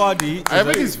 Jamie Vardy. I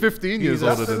think he's 15 years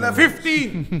older than him.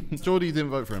 15. Jordy didn't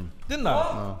vote for him. Didn't I?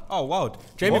 No. Oh, wow.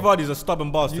 Jamie Vardy's a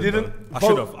stubborn bastard. You didn't though. I vote?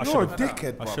 should have. I You're should a have.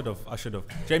 dickhead, I bro. should have. I should have.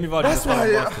 Jamie Vardy's That's a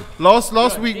stubborn why, bastard.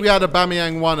 Last week we had a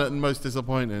Bamiyang one at most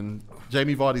disappointing.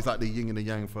 Jamie Vardy's like the yin and the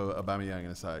yang for Aubameyang,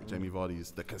 and it's like Jamie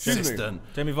Vardy's the consistent.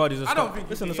 Jamie Vardy's a I don't think.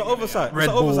 Listen, it's an oversight. Red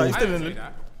It's an oversight. Bull. He's I still didn't in say the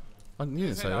that. You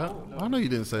didn't say that. I know you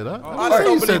didn't say that.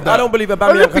 I don't believe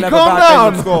Aubameyang can have a calm bad game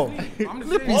and down. score. I'm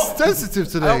just Lippy's saying. sensitive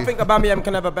today. I don't think Aubameyang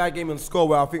can have a bad game and score.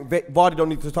 Where I think Vardy don't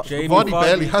need to touch the Jamie ball. Vardy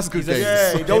barely has good he's a- games.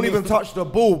 Yeah, he don't even touch the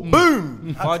ball.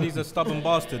 Boom. Vardy's a stubborn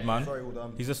bastard, man. Sorry, all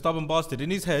done. He's a stubborn bastard.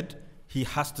 In his head, he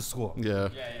has to score. Yeah.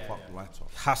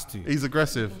 Has to. He's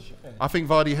aggressive. I think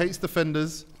Vardy hates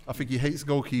defenders. I think he hates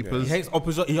goalkeepers. He hates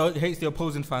he hates the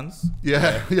opposing fans.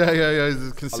 Yeah.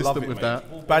 He's consistent love it, with mate.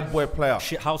 that. Bad boy player.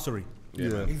 Shithousery.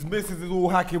 Yeah. His missus is all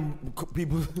hacking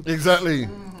people. Exactly.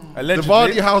 Allegedly. The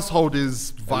Vardy household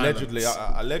is violent.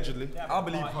 Allegedly. I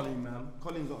believe Colin, man.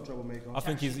 Colin's not a troublemaker. I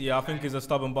think he's a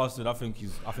stubborn bastard. I think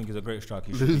he's a great striker.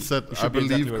 He should Loon be- said, he should I be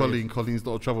believe exactly where he Colleen. Colleen's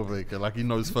not a troublemaker. Like he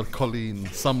knows for Colleen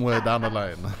somewhere down the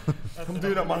line. I'm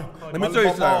doing that, man. Let me tell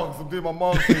you something. I'm doing my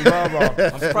mom's thing, blah.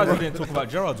 is. I'm surprised we didn't talk about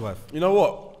Gerard's wife. You know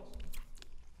what?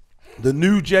 The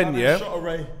new gen, yeah? Shot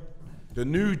array. The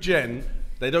new gen,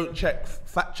 they don't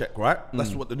fact check, right?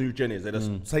 That's what the new gen is. They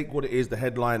just take what it is, the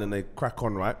headline, and they crack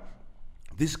on, right?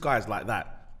 This guy's like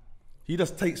that. He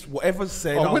just takes whatever's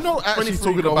said. Oh, we're not actually 23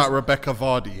 talking goals. about Rebecca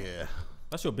Vardy here.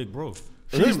 That's your big bro.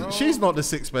 She's not the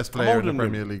sixth best player in the older than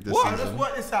Premier him. League this What? Let's season.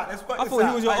 work this out. Let's work I this thought he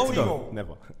out. was your Hey, older. Steve-O.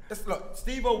 Never. Look,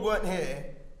 Steve-O weren't here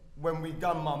when we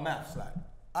done my maths. Like,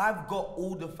 I've got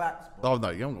all the facts, bro. Oh no,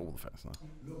 you haven't got all the facts now.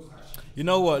 You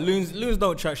know what? Loons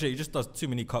don't chat shit. He just does too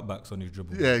many cutbacks on his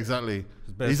dribble. Yeah, exactly.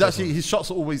 bare He's stuff actually his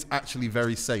shots are always actually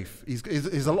very safe. He's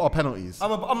a lot of penalties.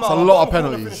 I'm it's a a lot of bottom corner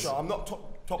penalties. finisher. I'm not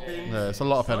top beam. Yeah, it's a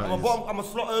lot of penalties. I'm a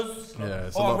slotters Yeah,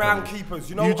 it's a lot or of round penalties. keepers.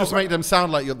 You know, You just make them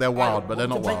sound like they're wild, but they're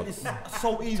not to make wild. this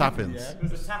so easy. Tap-ins.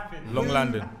 Long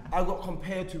landing. I got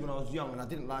compared to when I was young and I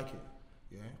didn't like it.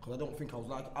 Yeah, because I don't think I was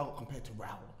like. I got compared to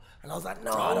Raul, and I was like,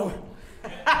 no, I don't.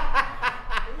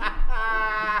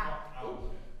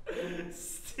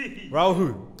 Raul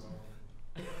who?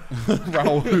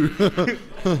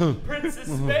 Raul. Prince of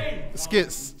Spain.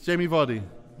 Skits, Jamie Vardy.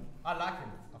 I like him.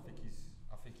 I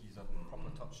think he's a proper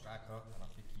top striker, and I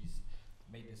think he's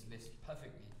made this list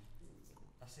perfectly.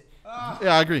 That's it.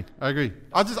 Yeah, I agree.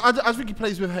 I just think he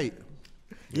plays with hate.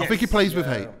 I think he plays with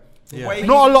hate. The way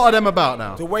Not a lot of them about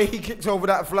now. The way he kicked over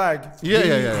that flag.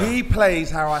 Yeah. He plays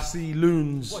how I see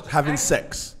loons having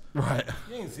sex. Right.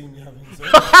 You ain't seen me having sex.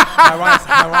 How I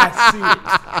see it.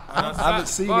 I haven't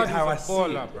seen it how I see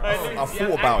it. I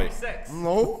thought about it.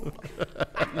 No.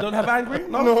 You don't have angry?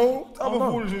 No. How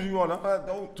foolishness you want?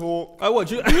 Don't talk. Oh, what?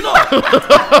 You All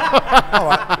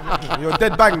right. You're a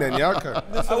dead bang then, yeah? Okay.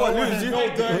 I want to lose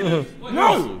you.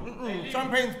 No.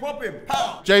 Champagne's popping.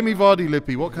 Pow. Jamie Vardy,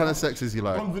 Lippy, what kind of sex is he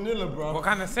like? I'm vanilla, bro. What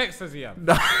kind of sex does he have?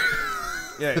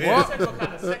 Yeah. What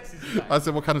kind of sex is he? I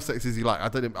said, what kind of sex is he like? I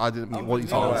didn't want you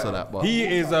to answer that, but He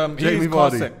is Jamie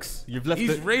car Vardy. sex. You've left He's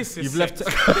it. racist. You've left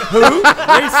sex. it.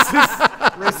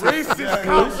 Racist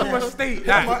council estate.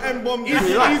 My M-bomb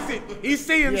He's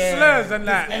saying slurs and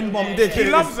that. M-bomb dick. He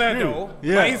loves her though,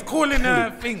 but he's calling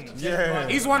her things. Yeah.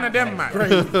 He's one of them, man.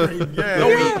 Yeah.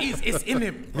 No, it's in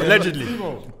him. Allegedly.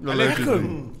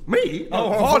 Allegedly. Me?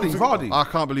 Vardy. I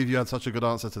can't believe you had such a good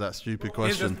answer to that stupid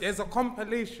question. There's a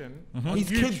compilation. On These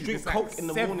YouTube, kids drink it's like Coke in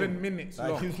the 7 morning. minutes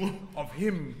Like, long of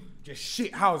him just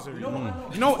shithousery.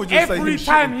 You know, Would you say every him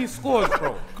time he scores,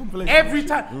 bro. Every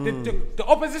time. The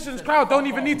opposition's crowd don't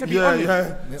even need to be on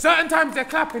him. Certain times they're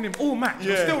clapping him all match.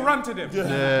 You still run to them.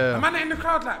 Yeah. The man in the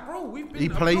crowd like, bro, we've been He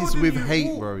plays applauding with you hate,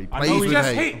 all. bro. He I plays know He's with just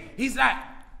hate. hate. He's like,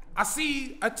 I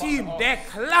see a team, they're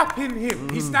clapping him.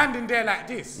 He's standing there like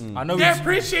this. I know They're he's-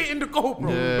 appreciating the goal,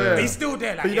 bro. Yeah. But he's still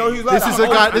there like, You know who's like This is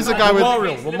that? a guy with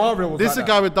Romario was this like is a that.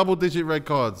 guy with double-digit red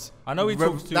cards. I know he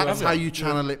talks to. That's how you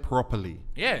channel it properly.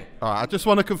 yeah. All right, I just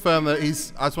want to confirm that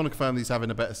he's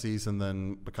having a better season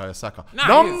than Bukayo Saka. Nah,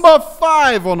 Number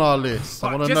 5 on our list.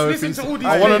 I want to just know if listen he's. to all these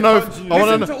I want to know. players. If, I want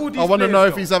Listen to. to all these I want to know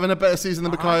players, if he's having a better season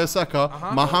than Bukayo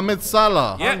Saka. Mohamed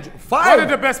Salah. Yeah, one of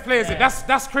the best players.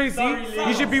 That's crazy.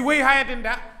 He should be way higher than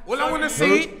that. All I want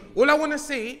to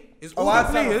say is all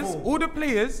the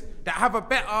players that have a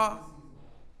better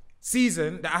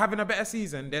season, that are having a better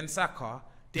season than Saka,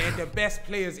 they're the best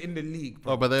players in the league.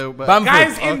 Bro. Oh, but they're. Bamford.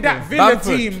 Guys in that Villa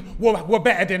Bamford. team were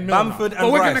better than Milner. Bamford but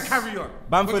and we're Rice. gonna carry on.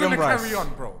 Bamford we're gonna and Rice. carry on,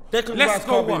 bro. Declan Let's Rice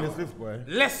go can't be in on. this list, boy.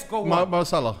 Let's go on. Mo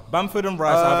Salah. Bamford and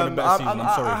Rice are having a better season.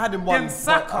 I'm sorry. I had him one. Then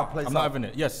Saka. I'm not having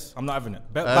it. Yes, I'm not having it.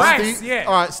 Rice, Steve- yeah.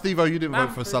 All right, Steve-O, you didn't vote for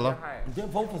Bamford, Salah. you're high. You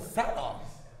didn't vote for Salah.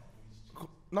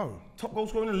 No. Top goal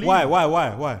scorer in the league.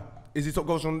 Why? Is he top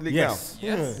goals from the league Yes. now?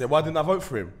 Yes. Yeah, why didn't I vote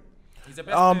for him? He's the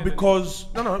best player in the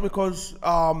league. Because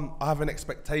I have an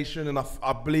expectation, and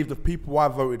I believe the people I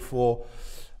voted for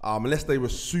unless they were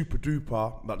super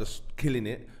duper, like just killing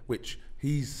it, which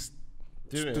he's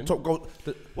the top goal.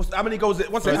 How many goals?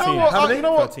 What's it? You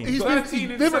know what? 13. He's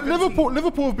been,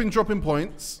 Liverpool have been dropping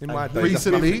points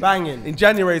recently. Banging. In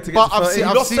January to get But to I've 30. seen-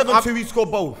 We lost 7-2, he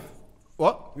scored both.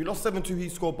 What? We lost 7-2, he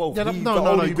scored both. Yeah, He's no, the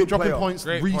no, only you've been good dropping player. points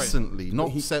Great point. recently,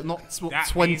 not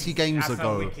 20 games That's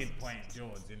ago. a wicked point,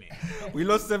 George, isn't it? We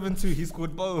lost 7-2. He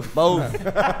scored both. Both. He's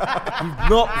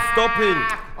not stopping.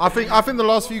 I think the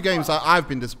last few games I've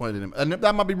been disappointed in him, and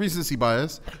that might be recency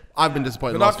bias. I've been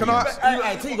disappointed. in the last few games.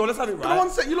 Hey, Tego, let's have it Come right. on,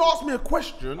 sec. You lot asked me a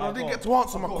question. I didn't get to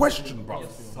answer my question, bro.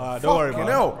 Don't worry, Fucking man.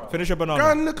 hell. Finish your banana. Go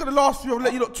and look at the last few. I've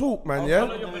let you lot talk, man. Yeah.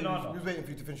 He was waiting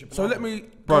for you to finish it. So let me go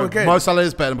Bro, again. Mo Salah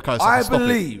is better than Bukayo Saka. I Stop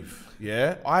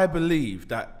it. believe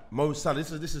that Mo Salah.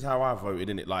 This is how I voted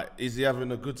in it. Like, is he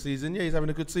having a good season? Yeah, he's having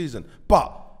a good season.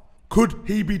 But could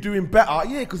he be doing better?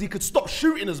 Yeah, because he could stop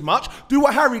shooting as much, do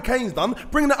what Harry Kane's done,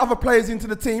 bring the other players into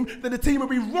the team. Then the team will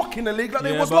be rocking the league like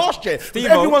they Yeah, was but last year.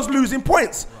 Steve-o, Everyone's losing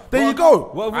points. There you go.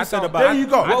 What have we said about? There you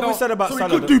go. What have we said about So he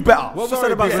Salah? could do better. What have we Sorry,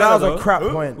 said about yeah. Salah? That was a though? crap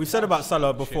point. We've said about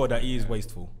Salah before that he is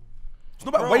wasteful. It's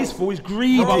not about wasteful. He's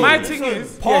greedy. No, but my thing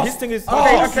is, Yeah, his thing is.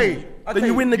 Okay. Then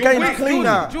you win the game wait, clean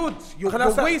now. George, you're Can I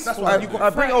say- wasteful. that's what You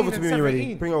got Bring it over 13 to me when and you're ready.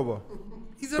 17. Bring it over.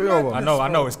 He's a Bring madness, over. I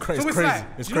know, bro. it's crazy. So It's it's crazy. like,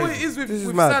 It's do you know what it crazy. is with This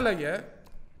is Salah, mad. yeah?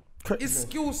 His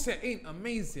skill set ain't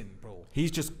amazing, bro.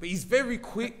 But he's very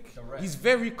quick. He's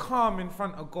very calm in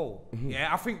front of goal. Yeah,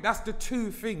 I think that's the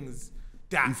two things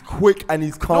that. He's quick and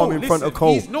he's calm in front of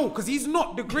goal. Because he's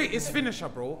not the greatest finisher,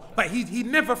 bro. But he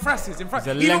never thrashes in front.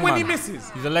 He's a Even when leg he man.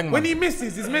 misses. He's a leg man. When he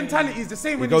misses, his mentality is the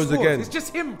same when he goes scores. again. It's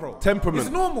just him, bro. Temperament.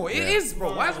 It's normal. It is,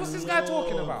 bro. What's this guy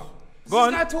talking about? Go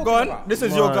on. This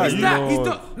is your guy.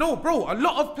 No, bro. A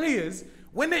lot of players,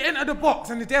 when they enter the box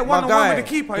and they're My one-on-one guy, with the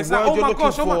keeper, the it's like, word oh you're my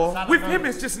gosh, looking oh my. for- With him,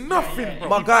 it's just nothing, bro.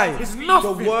 My guy, It's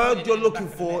nothing. the word you're looking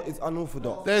for is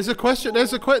unorthodox. There is a question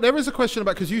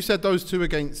about, because you said those two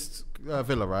against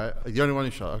Villa, right? The only one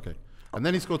he shot, okay. And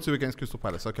then he scored 2 against Crystal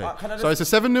Palace, okay. So it's a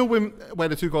 7-0 win where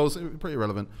the 2 goals, pretty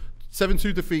irrelevant.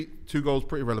 7-2 defeat, 2 goals,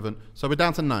 pretty irrelevant. So we're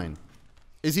down to 9.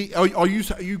 Is he? Have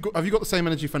you got the same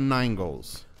energy for 9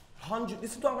 goals? 100.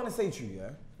 This is what I'm gonna say to you, yeah.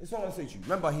 This is what I'm gonna say to you.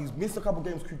 Remember, he's missed a couple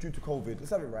games due to COVID. Let's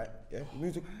have it right, yeah. He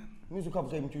missed a couple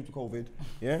games due to COVID,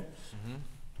 yeah.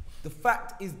 The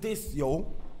fact is this,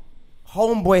 yo.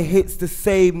 Homeboy hits the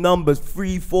same numbers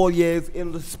 3-4 years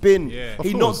in the spin. Yeah.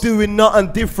 He's not doing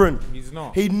nothing different. He's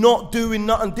not. He's not doing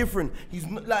nothing different. He's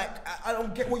not, like, I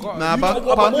don't get what you. Nah, you but- talk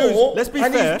about but more, let's be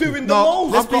and fair. he's doing the No,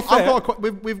 most. I've got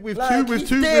with Like, he's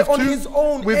there on his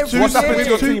own every What's happened to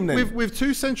your year. team then? with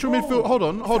 2 central Bro, midfield. Hold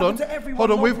on. happened to everyone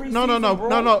Hold on. all With pre-season,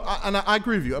 bro. no. And I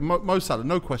agree with you. Mo Salah,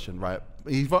 no question, right?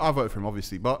 I voted for him,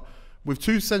 obviously, but with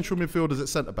 2 central midfielders at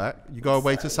centre back, you go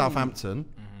away to Southampton.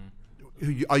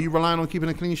 Are you relying on keeping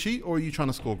a clean sheet, or are you trying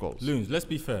to score goals? Loons, let's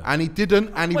be fair. And he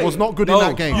didn't, and he was not good in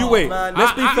that game. You wait. man.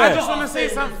 Let's be I fair. just want to say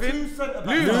something.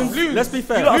 Loons. Let's be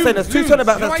fair. You know what I'm saying? There's 2 centre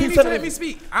backs. Why There's you 2 need to centre let me backs.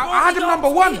 speak? I had him number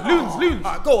 1. Loons.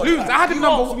 Go on. Loons. I had him He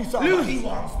number wants me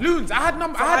something. Loons. I had him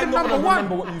number I'm not gonna 1.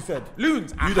 remember what you said.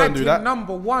 Loons. I You don't had do him that.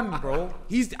 number 1, bro.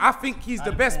 I think he's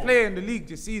the best player in the league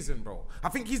this season, bro. I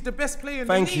think he's the best player in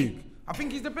the league. Thank you. I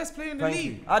think he's the best player in the Thank league.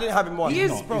 you. I didn't have him 1. He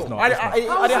is, bro. I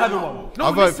didn't have him 1. No,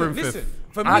 I vote for him listen.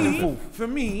 fifth. For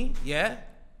me, yeah,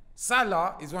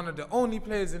 Salah is one of the only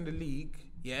players in the league,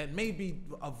 yeah, maybe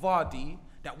a Vardy,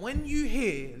 that when you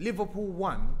hear Liverpool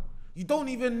won, you don't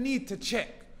even need to check.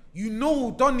 You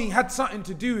know Donny had something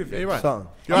to do with it. You're right. Son.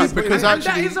 You're right, because and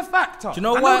actually, that is a factor. Do you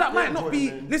know I know what? that might not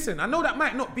be. Listen, I know that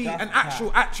might not be an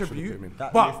actual attribute,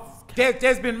 That but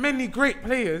there's been many great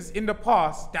players in the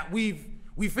past that we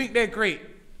think they're great.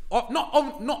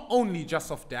 Not only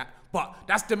just off that, but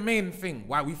that's the main thing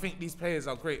why we think these players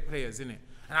are great players, innit?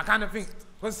 And I kind of think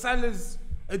because Salah's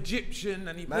Egyptian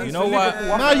and he plays You know for what?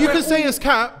 Liverpool. no, you can say it's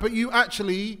cap, but you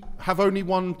actually have only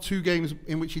won 2 games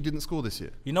in which he didn't score this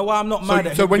year. You know why I'm not mad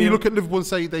at So him when you being- look at Liverpool and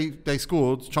say they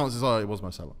scored, chances are it was Mo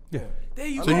Salah. There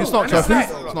you So go. it's not And cap. like,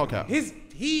 It's not cap.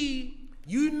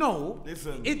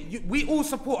 We all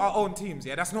support our own teams,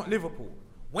 yeah? That's not Liverpool.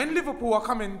 When Liverpool are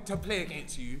coming to play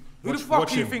against you, who the fuck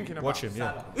watch are you him. thinking about? Watch him,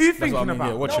 yeah. Who are you That's what I thinking mean, about?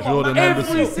 yeah, watch him. Jordan Every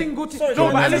Henderson. single team. Sorry,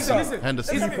 No, but Henderson. listen.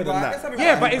 Henderson.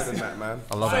 Yeah, but it's.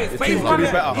 I love it. But he's won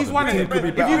it. He's won it. could be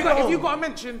If you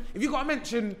got to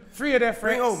mention 3 of their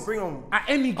threats, Bring on. at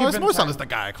any Oh, given it's Mo time. Salah's the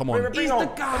guy. Come on. He's the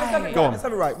guy. Go on. Let's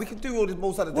have it right. We can do all this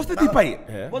Mo Salah. What's the debate?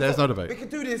 Yeah. There's no debate. We can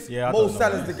do this. Yeah, I Mo don't know,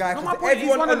 Salah's the guy. No, 'cause my point, he's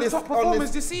everyone one of on the top on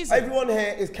performers this season. Everyone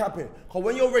here is capping. Because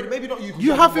when you're ready, maybe not you. 'cause You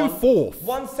you're have the him one. 4th.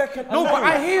 1 second. No, but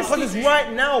I hear because it's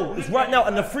right now.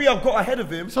 And the 3 I've got ahead of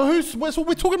him. So what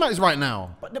we're talking about is right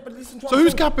now. But listen to So what I'm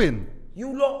who's saying. capping?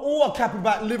 You lot all are capping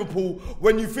about Liverpool.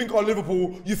 When you think of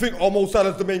Liverpool, you think Mo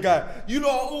Salah's the main guy. You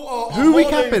lot all are. Who we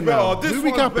capping now? Who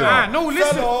we capping? No,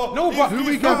 listen. No, but who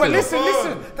we no, but capping?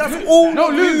 Listen. That's Loons, all no,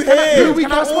 of Loons, you can I- here. Loons,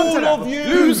 can I respond to all that? of you.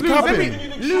 Loons Loons, capping.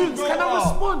 Loons, can I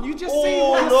respond? You just say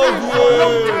All what of I said for a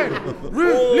long you.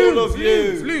 time. All of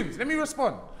you. Loons, let me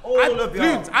respond. All of y'all.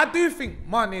 Loons, I do think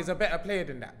Mane is a better player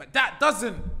than that, but that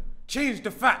doesn't change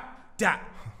the fact that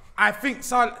I think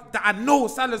that I know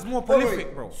Salah's more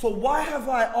prolific, bro. So why have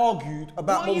I argued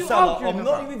about What are Mo you Salah? arguing I'm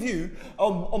not about? with you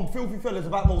on Filthy Fellas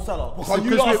about Mo Salah. Because you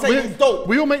Because lot are saying he's dope.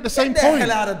 we all make the same Get the point.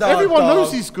 hell out of dog, Everyone dog.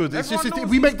 knows he's good. It's Everyone just knows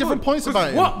we he's make different good. points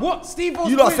about him. What Steve-O's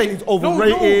You lot point- saying he's No,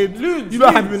 overrated. Loons, You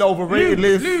lot have Loons, him in the overrated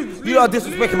Loons, list. Loons, You lot are Loons,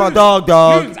 disrespecting Loons. my dog.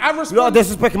 Loons, I You lot are respond-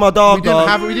 disrespecting my dog.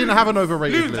 We didn't have an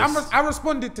overrated list. I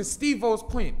responded to Steve-O's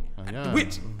point, yeah.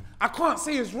 which I can't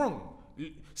say is wrong.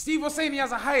 Steve was saying he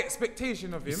has a high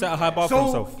expectation of him. set a high bar for so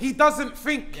himself. he doesn't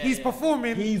think he's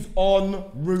performing. He's on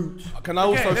route. Can I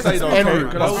also Okay, say let's though? move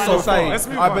on. Can I Let's also move say? on. Let's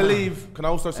move I on. believe. Can I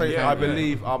also say? Yeah, I yeah.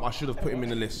 believe. I should have put him in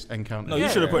the list. Encounter. No, you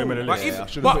should have put him in the But, list. if, Yeah, I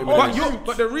should've but, put him in but, the you,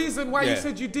 but the reason why you Yeah.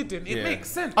 said you didn't, it Yeah.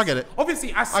 makes sense. I get it.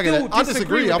 Obviously, I I still get it. I disagree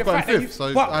disagree. with I've the got him fact that fifth, you,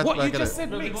 so but I what you get just it.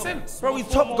 said makes sense. Bro, he's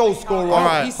top goal scorer.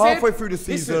 Alright. He said- Halfway through the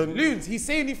season. Listen, Loons, he's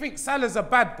saying he thinks Salah's a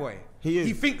bad boy. He is.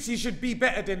 He thinks he should be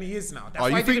better than he is now. That's Oh, why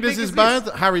you he think didn't this make is his bad?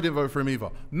 list. Harry didn't vote for him either.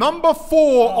 Number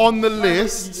 4 on the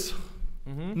list.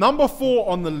 Number 4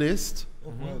 on the list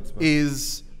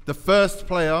is the first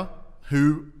player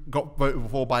who got voted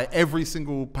for by every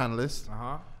single panelist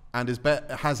and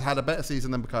has had a better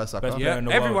season than Bukayo Saka. Best player Yeah, in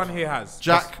the everyone world. here has.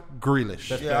 Jack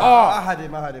Grealish. Yeah, Oh. I had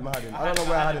him. I don't know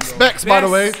where I had him. Though. Specs, by the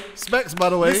way. Best- Specs, by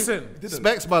the way. Listen.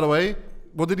 Specs, by the way.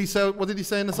 What did he say? What did he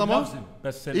say in the summer?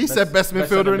 Best He said best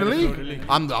midfielder in the league. league.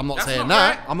 I'm not That's saying not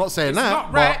that. right. I'm not saying It's that.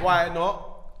 not but right. Why not?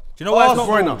 Do you know why it's not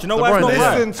Arsenal. right? Do you know why it's not De Bruyne.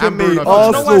 right? Listen to And me, Bruno Fernandes. Do you know why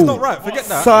it's not Arsenal. right? Forget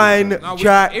that. Sign Now,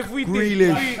 Jack if we did,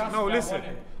 Grealish. no, listen.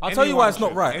 I'll tell you why it's not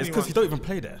Anyone right. It's should. because he don't even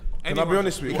play there. Can I be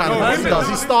honest with you? Kind of, No, he listen, does.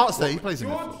 He listen. starts there. He plays in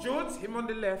midfield. George, him on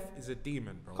the left is a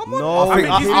demon, bro. Come No, I mean,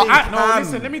 I he's, think no, he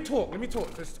listen, let me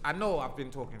talk. 'Cause I know I've been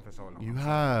talking for so long. You I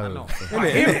have. know. But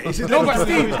him, no, but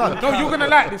Steve, no, you're gonna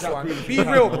like this one. Be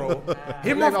real, bro.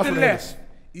 Him off the left,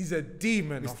 he's a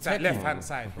demon off that left hand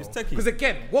side, bro. techie. Because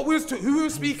again, who we were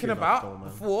speaking about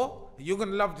before, you're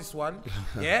gonna love this one.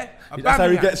 Yeah, That's how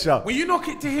he Aubameyang. gets shot. When you knock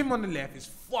it to him on the left, it's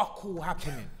fuck all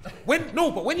happening.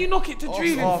 But when you knock it to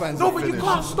Dreeling, fans no, are but you finished.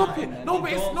 can't stop it.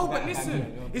 But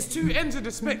listen, it's two ends of the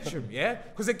spectrum, yeah.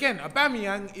 Because again,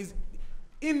 Aubameyang is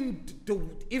in the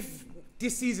if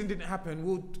this season didn't happen,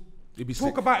 we'll He'd be talk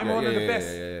sick. about him Yeah, one of yeah, the yeah, best,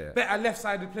 yeah, yeah. better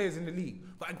left-sided players in the league.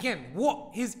 But again, what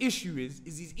his issue is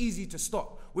he's easy to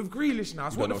stop. With Grealish now,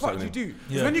 so what know the what's fuck do you do? happening.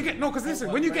 'Cause when you get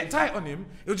listen, when you get tight on him,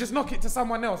 he'll just knock it to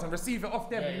someone else and receive it off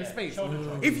them in the space.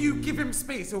 If you give him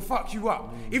space, he'll fuck you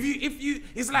up. If you,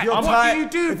 it's like, what do you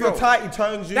do, If bro? you're tight, he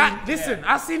turns you. Listen,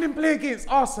 I've seen him play against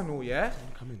Arsenal, yeah?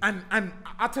 And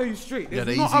I tell you straight, there's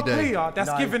the not easy a day. player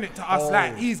that's giving it to us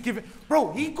like he's giving.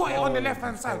 Bro, he got it on the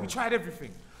left-hand side. We tried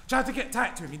everything. Tried to get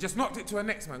tight to him. He just knocked it to a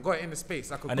next man, got it in the space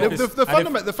like a And goal. if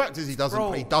The fact is he doesn't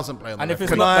Bro. play on the And if left it's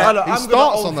wing. not I- that, I'm He gonna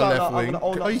starts own on the Salah, left I'm wing. gonna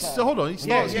own Oh, that he's- Salah. Hold on, he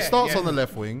starts yeah. on the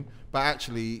left wing, but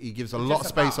actually he gives a lot of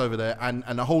space over there, and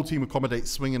the whole team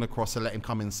accommodates swinging across and let him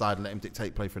come inside and let him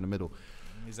dictate play from the middle.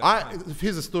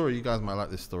 Here's a story. You guys might like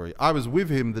this story. I was with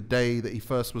him the day that he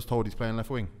first was told he's playing left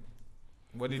wing.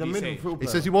 What did The he say? midfield He player.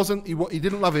 says he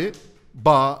didn't love it,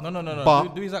 but no.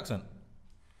 But Do his accent.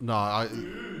 no,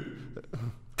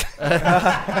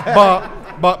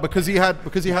 but because he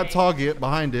had Target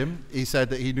behind him, he said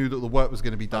that he knew that the work was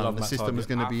going to be done and the Matt system was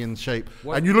Target. going to be in shape.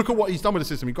 And you look at what he's done with the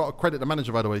system. You got to credit the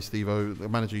manager, by the way, Stevo, the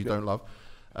manager you don't love.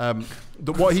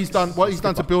 What he's done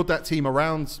to build that team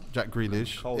around Jack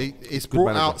Grealish, it's brought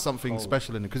manager. out something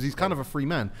special in him because he's kind of a free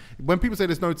man. When people say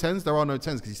there's no tens, there are no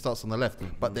tens because he starts on the left,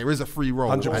 but there is a free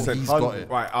role and 100%. he's got it.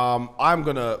 Right, I'm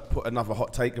gonna put another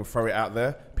hot take and throw it out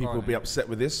there. People will be upset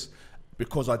with this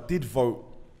because I did vote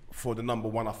for the number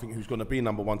one. I think who's gonna be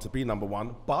number one to be number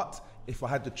one. But if I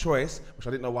had the choice, which I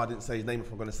didn't know why I didn't say his name,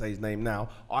 if I'm gonna say his name now,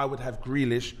 I would have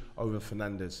Grealish over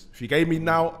Fernandes. If you gave me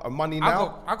money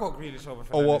now, I got Grealish over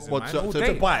Fernandes. Or what? All To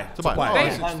day. buy. To buy. All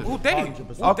day. Oh, All day.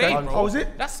 100%. All day, Okay. bro. Oh, is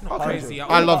it? That's not crazy.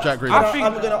 I love Jack Grealish. I think,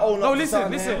 I'm gonna own up no, to listen.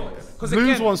 something here. Because Loons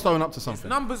again, one's throwing up to something.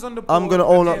 numbers on the board. I'm gonna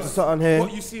own up to against something here.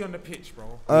 What you see on the pitch,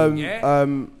 bro.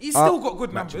 He's still got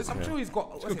good numbers. I'm sure he's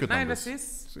got good 9 numbers.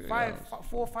 assists, 4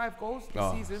 or 5 goals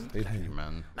this season. Hey,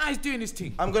 man. Nah, he's doing his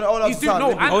thing. I'm gonna own up He's to doing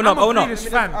something. I'm Own a up, own up. Grealish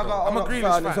fan, bro. I'm a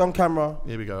Grealish It's fan. on camera.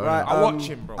 Here we go. Right, I watch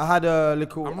him, bro. I had a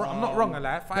little. I'm not wrong,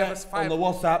 alive. bet 5 on the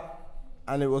WhatsApp,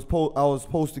 and it was I was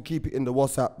supposed to keep it in the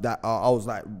WhatsApp that I was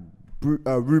like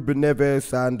Ruben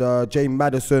Neves and James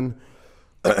Maddison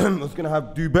I was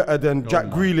gonna do better than Jack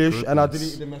Grealish, and I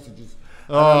deleted the messages.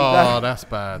 Oh, that's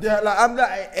bad. Yeah, like I'm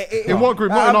like. In what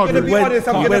group? Not in our I'm gonna group. be honest.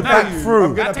 I'm gonna pay you. I'm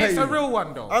gonna That pay takes you. a real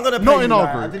one though. I'm gonna pay Not you, in our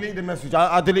like, group. I deleted the message.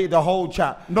 I deleted the whole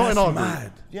chat. Not in our That's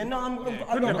group. Yeah, no, I'm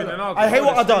Couldn't have been in our I hate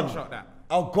group. what I Screenshot done. that.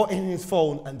 I got in his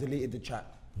phone and deleted the chat.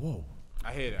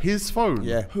 I hear that. His phone.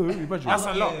 Yeah. That's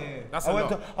a lot. That's a I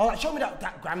went lot. to. I was like, show me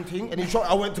that gram thing, and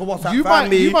I went to WhatsApp You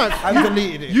family might, and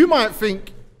deleted it. You might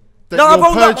think that No, I'm you're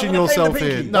gonna- I'm purging gonna pay the yourself pinky.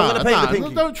 here. I'm gonna pay the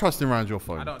pinky. Don't trust him around your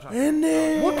phone. I don't trust.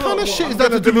 What kind of shit is I'm that to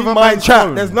gonna do with delete a my man's chat.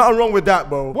 phone? There's nothing wrong with that,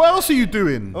 bro. What else are you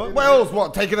doing? What else?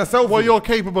 What? Taking a selfie? What you're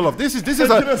capable of? This is Taking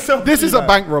a selfie, this is a man.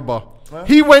 bank robber.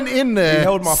 He went in there, He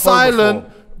held my phone silent,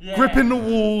 before. gripping the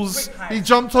walls. He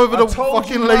jumped over the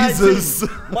fucking lasers.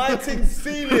 My thing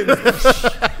ceilings.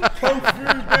 Come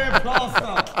through there,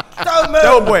 plaster. Don't move.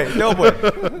 Del boy.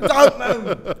 Don't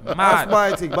move. Mad. That's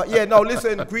my thing. But yeah, no,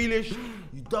 listen, Grealish,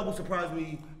 you double surprised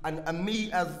me. And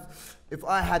me as if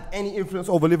I had any influence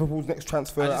over Liverpool's next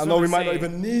transfer, just I know we wanna might not say,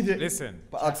 even need it. listen.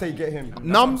 But I'd say get him.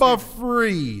 Number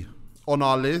 3 on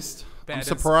our list. Better I'm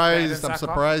than surprised. I'm Saka.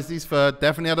 surprised he's third.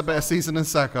 Definitely had a better season than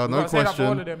Saka, no gotta say that for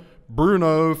all of question. them.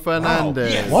 Bruno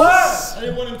Fernandes. What? I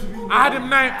didn't want him to be I had him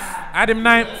ninth. I had him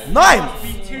ninth. ninth.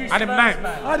 I had him ninth.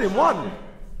 I didn't won.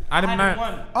 I had him ninth.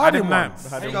 I had him ninth.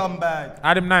 Scumbag. I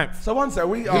had him ninth. So one sec,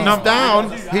 we He's are.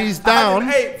 down. He's down.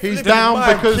 eighth. He's Flipping down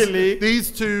mine, because Chile.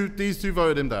 these two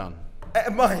voted him down.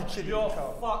 My chili.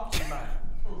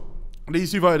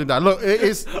 These two voted him down. Look,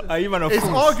 it's It's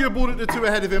arguable that the two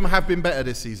ahead of him have been better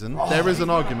this season. There is an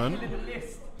argument.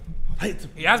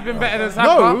 He has been better than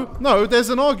Saka. No, there's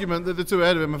an argument that the two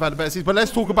ahead of him have had a better season. But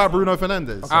let's talk about Bruno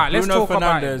Fernandes. Alright, let's Bruno talk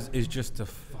about it. Fernandes is just a.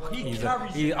 I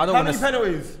don't How want many to.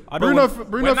 penalties? I don't Bruno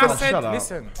want. Bruno When I Fernandes. said,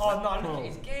 listen, Oh no, look at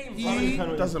his game.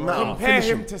 Doesn't matter. compare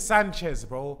him to Sanchez,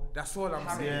 bro. That's all I'm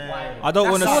saying. I don't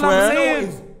want to That's all I'm swear. saying.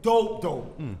 It's dope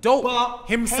though. Dope But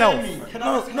himself.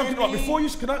 No, before you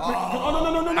can no.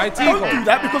 I Don't do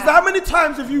that because how many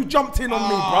times have you jumped in on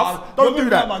me, bruv? Don't you're do gonna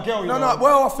that. be my girl, you No, know.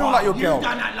 well, I feel like your you girl.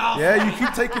 done that last Yeah, you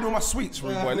keep taking all my sweets,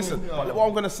 rude boy. Listen, but what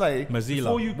I'm gonna say Mazila.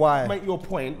 before you Why? make your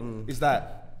point is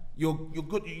that you're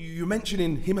good. You're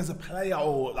mentioning him as a player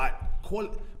or like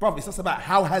bruv. It's just about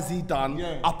how has he done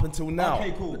up until now.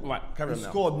 Okay, cool. Right, carry on He now.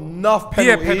 scored enough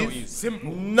Yeah, penalties. penalties.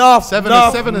 Simple. Enough. Seven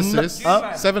enough, assists.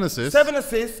 Huh? 7 assists. 7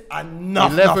 assists and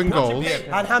enough. 11 enough. goals.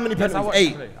 And how many Yes, I penalties? watched 8.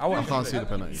 the play. I I watched can't the see the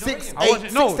play. penalty. 6, I 8, watched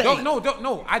it. No, 6 to 8.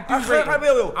 no. I do rate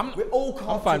him. We're all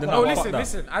finding comfortable. out. No, Fuck that.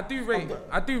 listen. I do rate him.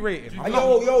 I do rate him.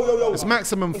 Yo. It's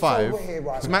maximum 5. over here,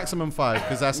 right It's now. maximum 5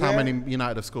 because that's how many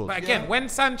United have scored. But again, when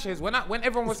Sanchez, when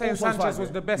everyone was saying It's also Sanchez five, was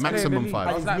yeah. the best Maximum player in the league,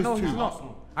 I was 5. like, no, He's he's two.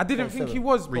 not. I didn't think he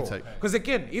was, bro. Retake. Because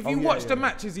again, if you watch the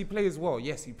matches, he plays well.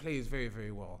 Yes, he plays very,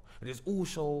 very well. But there's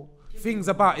also things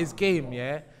about his game,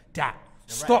 yeah, that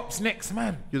stops next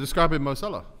man. You're describing Mo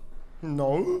Salah.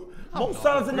 No. Mo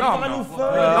Salah's in the No, I'm final not.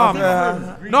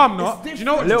 third. No, I'm not. Do you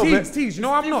know what? Little Tease, you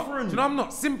know I'm not. different. Do you know I'm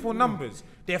not? Simple numbers.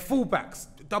 They're fullbacks,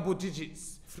 double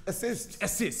digits.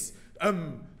 Assists.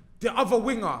 The other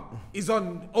winger is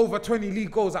on over 20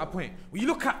 league goals at a point. When you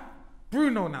look at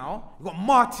Bruno now, you got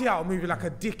Martial moving like a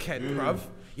dickhead, bruv.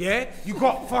 Yeah, you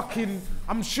got fucking.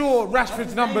 I'm sure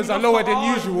Rashford's numbers are lower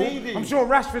than usual. I'm sure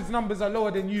Rashford's numbers are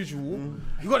lower than usual.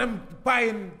 You got them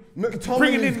buying,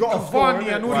 bringing in got a score, Cavani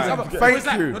innit? and all these Right. other. Thank It's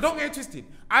like, you. no, don't get it twisted.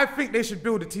 I think they should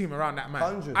build a team around that man.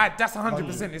 100. That's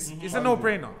 100%. It's a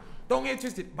no-brainer. Don't get it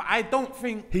twisted. But I don't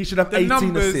think He should have the 18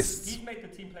 numbers, assists.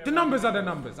 The numbers are the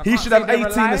numbers. I He can't should say have they're a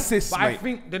 18 lie, assists, but I mate.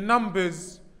 think the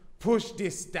numbers push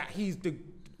this that he's the.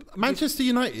 Manchester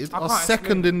United I are can't second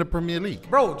explain. in the Premier League.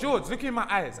 Bro, George, look in my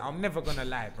eyes. I'm never gonna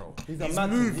lie, bro. He's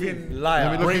moving.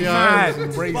 Let me look in your Mad. eyes.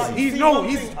 He's bro.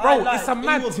 It's a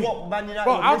mad was thing. what Man United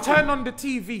Bro, were I'll missing. turn on the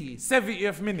TV,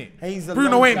 70th minute. He's a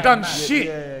Bruno long ain't time. done Yeah, shit,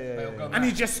 yeah. and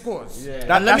he just scores. That's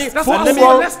what I'm saying.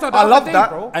 football. Leicester the I other love day, that.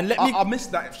 bro. And let me I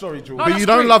missed that. Sorry, George. No, But that's you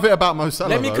don't great. love it about Mo Salah.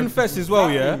 let me though. confess as well,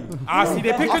 yeah. See,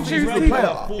 they pick and choose. He's a people.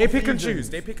 player. They pick and choose.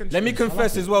 They pick and choose. Let me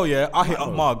confess as well, yeah. I hit up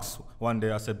Margs one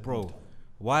day. I said, bro,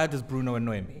 why does Bruno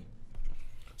annoy me?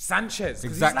 Sanchez. 'Cause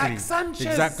Exactly. He's like Sanchez.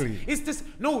 Exactly. It's this.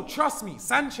 No, trust me.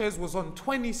 Sanchez was on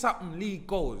 20-something league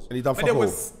goals. And he done but fuck there was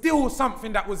all. still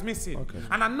something that was missing.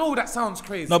 And I know that sounds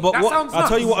crazy. No, but that what- sounds I'll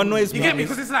tell nuts. you what annoys me You get me? is-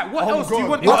 Because it's like, what else do you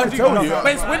want What him I to tell do? you.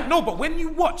 But, but when you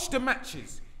watch the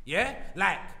matches, yeah,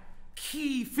 like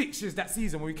key fixtures that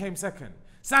season when we came second,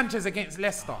 Sanchez against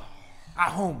Leicester at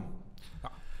home.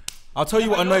 I'll tell you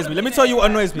what annoys me. Let me tell you what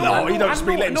annoys me. No, he don't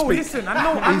speak, let him no, speak. listen, I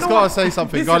know. He's got to say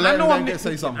something. Listen, Go on, I let know him I'm get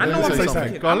say nitpicking. something. I know Let him I'm say nitpicking.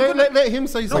 something. Go I'm on, gonna- let him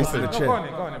say No, something. go on,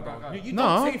 go on, bro. You No.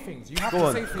 don't say things. You have Go to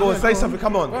on, say things. go on, say something.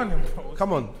 Come Go on, on, then, bro.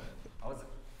 come on.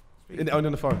 Only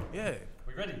on the phone. Yeah.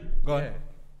 We ready? Go on. Yeah.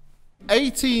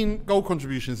 18 goal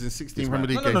contributions in 16 Premier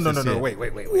League games. No. Wait.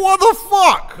 What the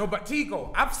fuck? No, but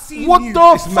Tigo, I've seen What you. the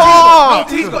fuck?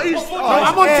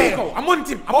 I'm on Tigo. I'm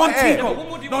on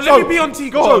Tigo. No, let me be on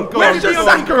Tigo. Go on.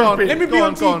 Let me be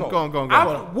on Go Tigo. on.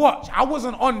 I've watched. I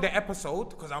wasn't on the episode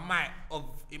because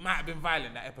it might have been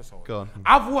violent, that episode. Go on.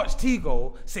 I've watched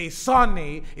Tigo say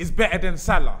Sane is better than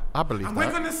Salah. I believe and that.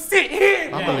 we're gonna sit here.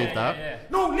 I believe that.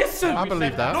 No, listen. I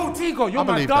believe that. No, Tigo, you're I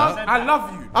my believe dog. that. I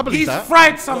love you. I believe He's that.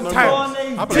 fried sometimes.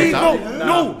 I believe Tigo, that.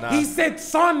 no, he said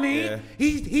Sane.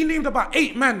 He named about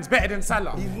 8 mans better than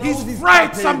Salah. He's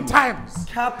fried sometimes.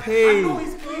 Cappy. I know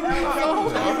he's clean.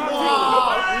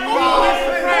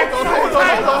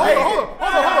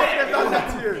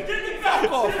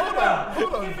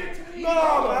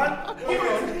 No,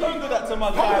 man. Don't do that to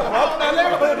my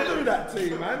guy, bro. Don't do that to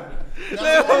you, man. You're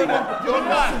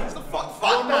not. It's the fuck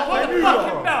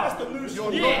that. That's the loose.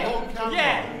 You're not on camera.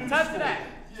 Yeah, turn to that.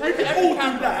 We can all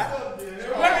do that.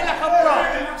 Wear it like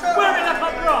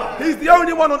a bra. He's the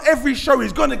only one on every show.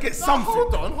 He's gonna get something.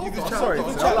 Hold on. Sorry,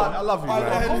 I love you,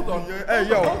 man. Hold on. Hey,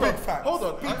 yo, big facts. Hold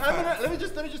on. Let me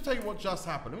just tell you what just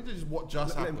happened. Let me just what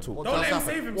just happened. talk. What just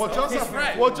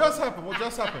happened? What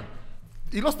just happened?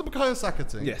 He lost the Bukayo Saka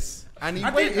thing. Yes. And he I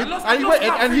did. waited, I lost and he about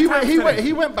waited, and 3 times today.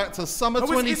 he went back to summer No,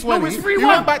 it's 2020. it's He 3-1.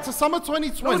 went back to summer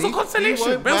 2020. No, it's a consolation, He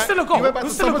went but it was back- still a goal. He went back It to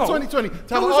was still a summer goal. 2020. To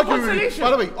have No, it was a argued with me. consolation. By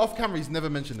the way, off camera, he's never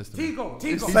mentioned this to me. Tigo.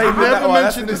 He's Save never that one,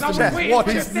 mentioned this that's to the me. chest.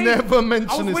 He's never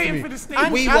mentioned I was this to waiting me. for the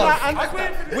statement. We I was. was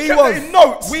waiting for the We statement. was.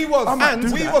 Notes. We was.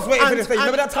 waiting for the stage.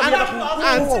 Remember that time?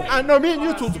 And no, me and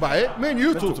you talked about it. Me and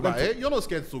you talked about it. You're not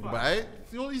scared to talk about it.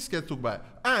 He's scared to talk about it.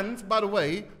 And by the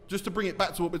way, just to bring it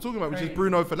back to what we're talking about, which is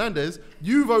Bruno Fernandes,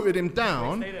 you voted him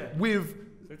down with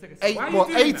Why are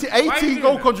you doing that? Why are you 18 doing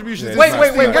goal that? contributions. Wait, in wait,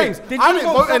 16 wait. games. Did I you didn't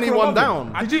vote vote Saka anyone above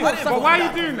down. I did, but why are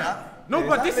you doing that? No,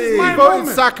 but this is He my voted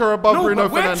moment. Saka above No, Bruno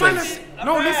but we're trying Fernandes. to.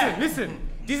 No, listen.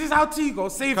 This is how Tigo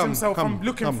saves himself from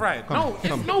looking fried. I'm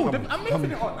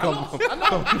making it on.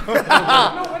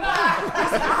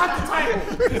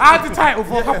 I had the title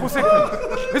for a couple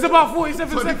seconds. It's about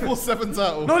 47 seconds. 24/7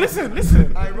 title. No, listen.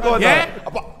 Yeah?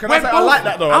 Can I say, I like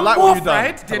that though. I I'm like more what you've done.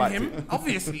 fried I than liked him, it.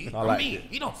 obviously. I like Me, it.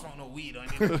 he don't smoke no weed or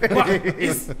anything.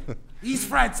 But he's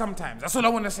fried sometimes. That's all I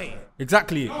want to say.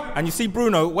 Exactly. And you see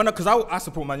Bruno, because I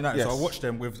support Man United, so I Yes. watch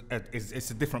them with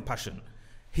it's a different passion.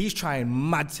 He's trying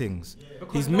mad things.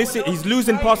 He's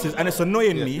losing passes, and it's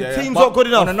annoying me. Team's But not good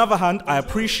enough. On another hand, I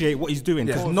appreciate what he's doing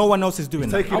because no one else is doing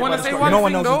that. I want to say one No thing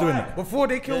one else is doing though. it. Before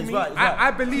they kill me,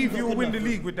 I believe you will win the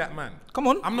league with that man. Come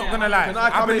on. I'm not gonna lie. Can I I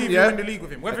come in, believe you yeah? win the league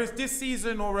with him. Whether it's this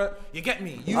season or you get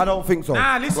me. I don't think so.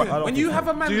 Nah, listen. I don't When think you so. have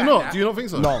a man Do you like not? that, Do you not think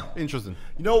so? No. Interesting.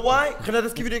 You know why? Can I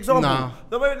just give you the example? Nah.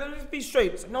 No, wait, let's be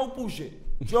straight. No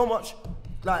bullshit. Do you know how much?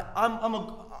 Like do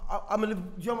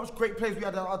you know how much great players we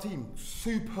had on our team?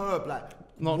 Superb, like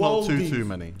Not worldies. too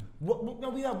many.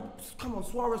 No, we have. Come on,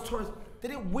 Suarez, Torres. They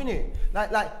didn't win it.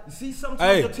 Like you see, sometimes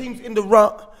Hey. your team's in the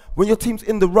rut. When your team's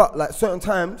in the rut, like certain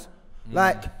times,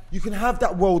 like you can have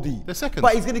that worldie. They're second.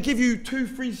 But he's gonna give you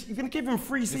 2-3. He's gonna give him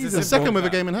 3 The seasons. second with a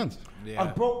game in hand.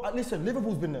 And bro, listen,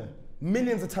 Liverpool's been there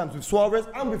millions of times with Suarez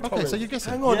and with Okay, Torres. so you're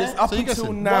guessing. Hang on, Yeah. it's up So you're until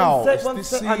guessing. now. One It's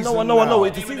sec, this I know. season The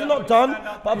now. season's not done,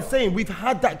 but I'm saying we've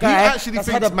had that He guy. actually that's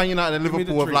thinks had a- Man United and Give me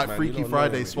the Liverpool have drink, like man. Freaky You don't know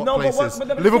Friday me. swap No, but places. but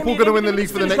Liverpool let going to me win the finish, league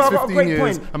for the let me next finish, 15 great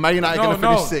years, point. and Man United going to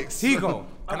finish 6th. Tigo.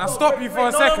 Can I stop you for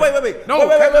a No, second? wait. No, Wait,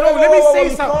 let me wait, say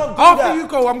we something. can't do After that. you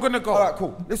go, I'm gonna go. All right,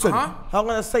 cool. Listen, Uh-huh. I'm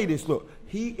gonna say this. Look,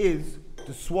 he is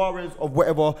the Suarez of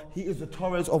whatever. He is the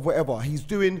Torres of whatever. He's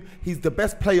the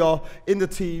best player in the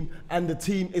team, and the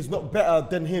team is not better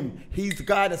than him. He's the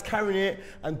guy that's carrying it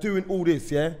and doing all this,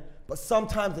 yeah. But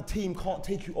sometimes the team can't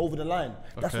take you over the line.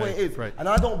 That's Okay, what it is. great. And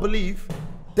I don't believe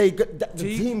the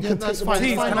team Yeah, can that's take fine. them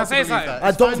Tees, It's fine can not I to say believe something? that. I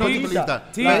It's don't fine not to believe believe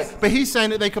that. Tees. Like, but he's saying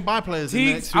that they can buy players in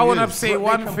the next Tees, 2 I want to years. say They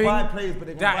one can thing. buy players, but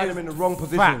they can that buy is them in the wrong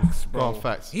positions. facts, Go bro. on,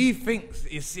 facts. He thinks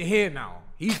it's here now.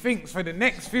 He thinks for the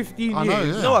next 15 I know,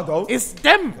 years. yeah. No, I don't. It's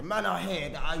them. The man out here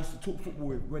that I used to talk football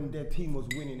with when their team was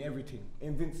winning everything,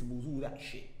 Invincibles, all that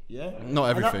shit. Yeah. Not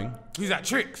everything. Who's that?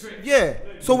 Tricks. Yeah.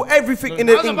 So everything in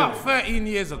That was England. about 13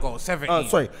 years ago, 17.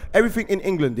 Sorry, everything in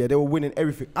England. Yeah, they were winning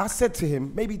everything. I said to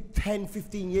him maybe 10,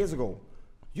 15 years ago,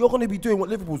 you're going to be doing what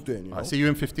Liverpool's doing. You know? I see you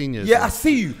in 15 years. Yeah, then. I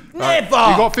see you. Right. Never.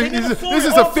 You got They 50, never this saw is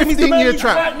it. a Ask him, he's the 15-year man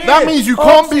track. right That there. means you Ask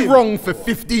can't be him. wrong for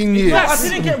 15 years. I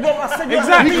didn't get wrong. I said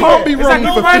Exactly. You can't be wrong for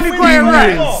Nobody 15 got it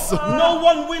right. years. No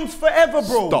one wins forever,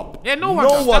 bro. Stop. Yeah, no one No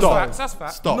does. one That's does. facts. That's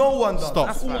facts. Stop. No one does. Stop.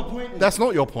 That's all my point is. That's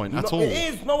not your point at all. It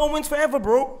is. No one wins forever,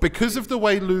 bro. Because of the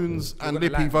way Loons and gonna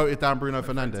Lippy lie. voted down Bruno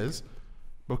Fernandes,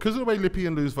 because of the way Lippy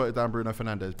and Loons voted down Bruno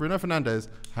Fernandes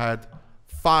had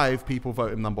 5 people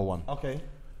vote him number 1. Okay.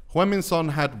 Heung-min Son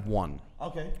had 1.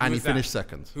 Okay. And he was that? finished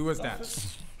second. Who was that?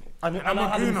 And I'm a I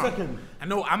had him gooner. second. I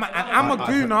know, I'm a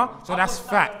gooner, so that's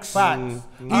facts. Facts.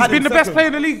 He's been the best player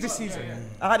in the league this season.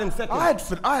 I had him second. I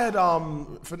had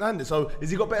Fernandes. So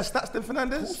has he got better stats than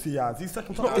Fernandes? He has. He's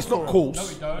second. It's not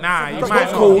course. Nah, he It's might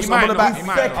not not. course. He might not. He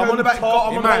might I'm on not. about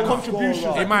not.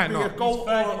 contributions. He might Be not. a goal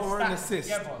or an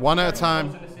assist. One at a time.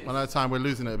 One at a time. We're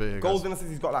losing it a bit here, Goals guys. and assists.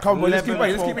 He's got like Come on, let's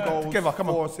 11, keep it 12 together. Come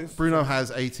on. 4 assists. Bruno has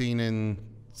 18 in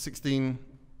 16,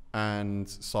 and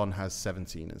Son has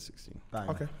 17 in 16.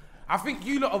 Okay. I think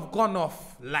you lot have gone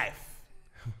off life.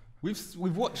 We've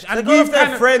watched. And They go off we've their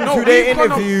kinda- friends who we've they gone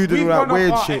off- interviewed and we've all that gone off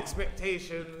weird our shit.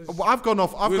 Expectations. Well, I've gone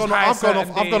off. I've Was gone high off. certain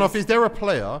I've gone off. days. Is there a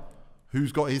player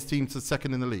who's got his team to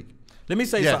second in the league? Let me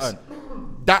say Yes.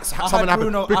 something. That's something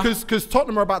happened Bruno- because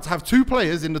Tottenham are about to have 2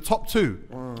 players in the top 2.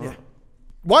 Yeah.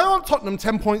 Why aren't Tottenham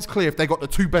 10 points clear if they got the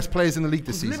 2 best players in the league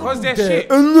this season? Because they're shit.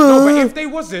 No, but if they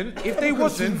wasn't,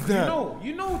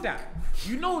 you know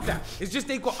that. It's just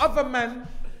they got other men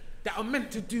that are meant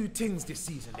to do things this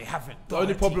season. They haven't. The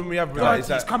only problem we have with that is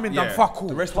that Doherty's coming down fuck all.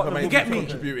 the rest of them You ain't get me?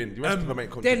 contributing. The rest of them ain't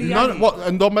Dele contributing. No, Alli. what?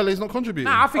 And Dombele's not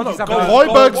contributing. Nah, I think he's a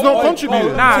Højbjerg's not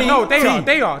contributing. Nah, Team, no, they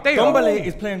team. are. Dombele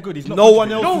is playing good. He's not. No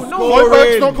one else contributing. is No, scoring.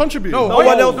 Højbjerg's not contributing. No, No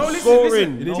one else no, is listen, scoring.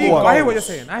 listen. No Team, one I hear else. what you're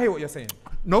saying. I hear what you're saying.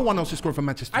 No one else is scoring for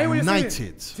Manchester I hear what you're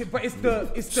United. saying. But it's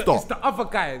the other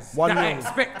guys One that are nil.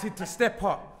 expected to step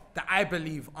up that I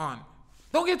believe aren't.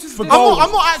 Don't get twisted. I'm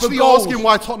not actually asking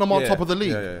why Tottenham are Yeah. top of the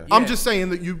league. Yeah. I'm just saying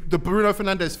that the Bruno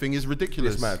Fernandes thing is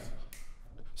ridiculous. It's mad.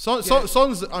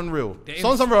 Son's unreal.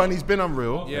 Son's unreal, and he's been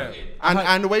unreal. Yeah.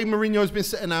 And the way Mourinho's been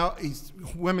setting out,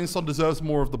 Heung-min Son deserves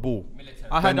more of the ball.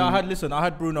 I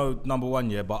had Bruno number 1,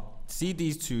 yeah, but see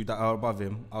these 2 that are above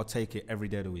him, I'll take it every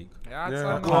day of the week. Yeah, Yeah,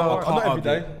 I'd say not every argue.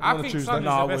 day. I On a think Tuesday. Son is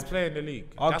No, I the best would. player in the league.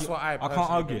 That's what I personally can't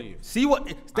argue. believe. See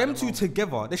what them 2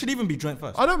 together, they should even be joint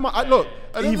first. I don't mind. Look,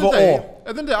 at the end of the Either day, or. at the end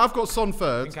of the day, I've got Son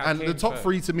third, think I and the came top third.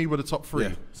 3 to me were the top 3.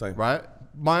 Yeah, same. Right?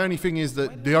 My only thing is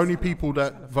that the only people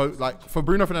that vote, like for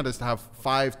Bruno Fernandes to have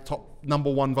 5 top number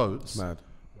 1 votes Mad.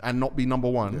 and not be number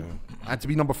 1 and to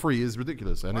be number 3 is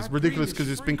ridiculous. And it's ridiculous because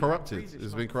it's been corrupted. Breeze is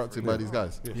It's been corrupted by these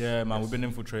guys. Yeah, man, we've been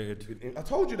infiltrated. I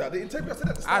told you that. The integrity. I said that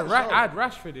at the I start of the show. had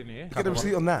Rashford in here. Get a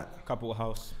receipt on that. Couple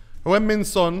house. Heung-min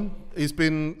Son has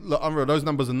been unreal. Those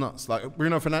numbers are nuts. Like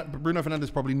Bruno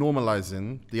Fernandes probably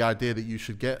normalising the idea that you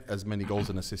should get as many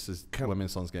goals and assists as Heung-min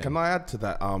Son's game. Can I add to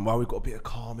that? While we've got a bit of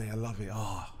calm here, I love it.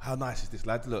 Oh, how nice is this,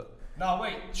 lad? Look. No,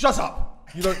 wait. Shut up.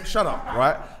 You don't shut up,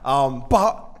 right?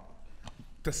 But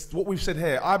that's what we've said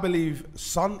here. I believe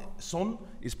Son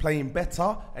is playing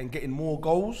better and getting more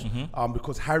goals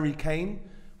because Harry Kane,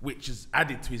 which is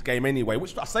added to his game anyway,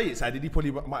 which I say it's added. He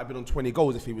probably might have been on 20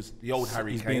 goals if he was the old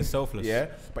Harry Kane. He's being selfless. Yeah,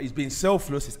 but he's being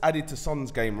selfless. It's added to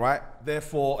Son's game, right?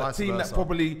 Therefore, Vice a team versa. that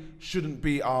probably shouldn't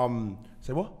be,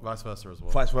 say what? Vice versa as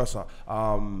well. Vice versa.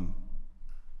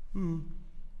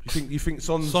 You think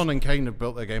Son's... Son and Kane have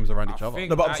built their games around each other.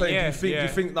 think- No, but I'm saying, yeah, do you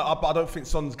think that? But I don't think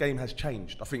Son's game has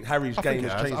changed. I think Harry's I think game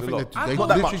it has has. changed I a think lot. they Not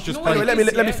that literally much. just You know what Anyway, it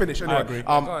is, let me yeah? finish. Anyway,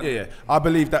 agree. yeah. I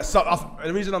believe that.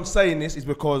 The reason I'm saying this is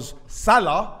because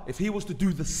Salah, if he was to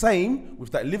do the same with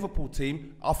that Liverpool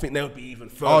team, I think they would be even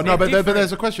further. Oh no, but different.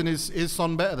 there's a question: Is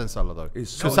Son better than Salah though?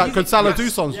 Is Could, Son- could Salah Yes. do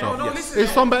Son's No, job? no, Yes. listen.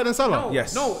 Is Son better than Salah? No,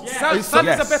 Yes. no. Is Son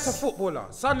Yes. is a better footballer.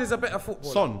 Son is a better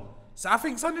footballer. Son. So I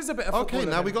think Son is a better footballer. Okay,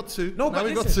 now we got 2. No, now but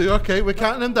we got listen. 2. Okay, we're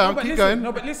counting them down. No, but Keep listen, going.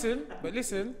 No, but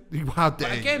listen. How dare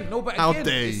But again, How again,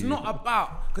 dare it's you? not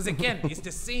about, because again, it's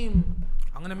the same.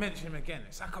 I'm gonna mention him again.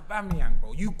 It's like Aubameyang,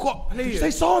 bro. You got players. you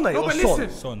say Sane No, or but Son? listen.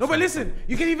 Son, No, but Son. listen.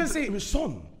 You can even say It was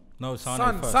Son. No,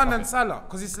 Son Son and Salah,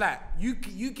 because it's like you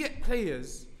get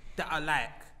players that are like,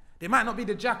 they might not be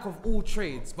the jack of all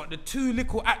trades, but the 2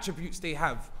 little attributes they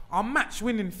have are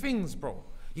match-winning things, bro.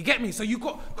 You get me? So you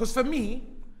got, because for me,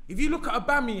 if you look at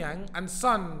Aubameyang and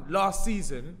Son last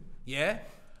season, yeah,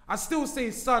 I still say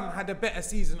Son had a better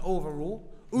season overall.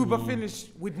 Uber finished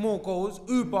with more goals.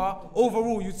 Uber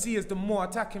overall you'd see as the more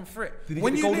attacking threat. Did he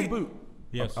When get the you golden li- boot?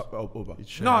 Yes.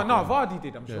 No, Vardy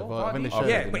did, I'm sure. Vardy- I think they Vardy. shared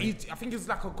Yeah, it, but didn't I think it's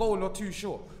like a goal or 2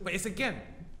 short. But it's again,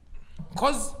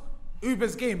 because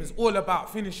Uber's game is all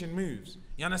about finishing moves.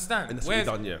 You understand? And that's what he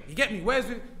done, yeah. You get me? Whereas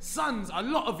with Son's, a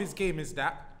lot of his game is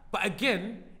that. But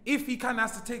again, if he kind of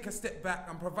has to take a step back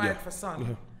and provide for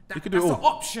Son, He could do it that's an all.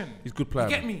 option. He's a good player,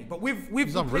 You get man. me? But with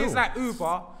He's the players unreal. like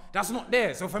Uber, that's not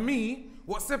there. So for me,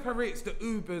 what separates the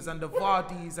Ubers and the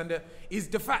Vardis and is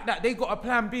the fact that they got a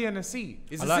plan B and a C.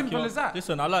 It's as simple as that.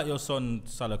 Listen, I like your Son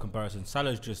Salah comparison.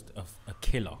 Salah's just a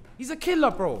killer. He's a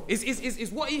killer, bro.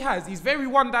 It's what he has. He's very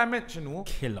one-dimensional.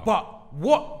 Killer. But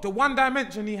what the one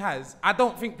dimension he has, I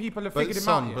don't think people have But figured him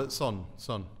out Son, yet. but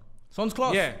Son. Son's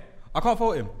class. Yeah. I can't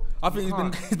fault him. I think he's been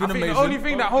I think amazing.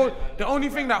 the only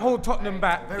thing that hold Tottenham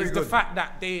back is the fact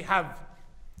that they have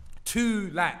two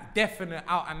like definite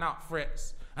out and out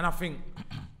threats, and I think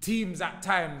teams at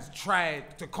times try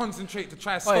to concentrate to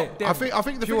try to stop them. I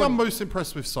think the thing I'm most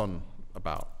impressed with Son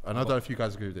about, and I don't know if you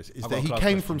guys agree with this, is that he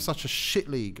came from such a shit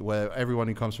league where everyone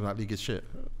who comes from that league is shit.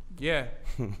 Yeah.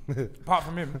 Apart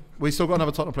from him. We still got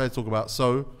another Tottenham player to talk about.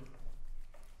 So,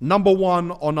 number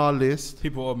one on our list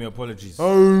People owe me apologies.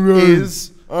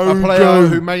 is a player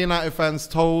who Man United fans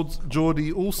told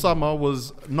Jordy all summer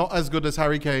was not as good as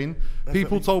Harry Kane.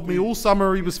 People told me all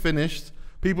summer he was finished.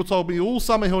 People told me all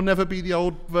summer he'll never be the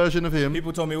old version of him.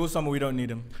 People told me all summer we don't need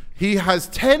him. He has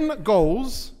 10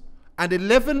 goals and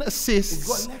 11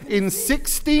 assists in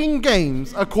 16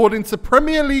 games, according to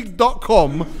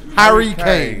PremierLeague.com, Harry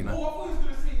Kane.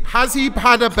 Has he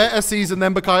had a better season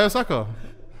than Bukayo Saka?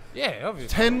 Yeah, obviously.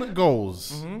 10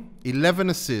 goals, 11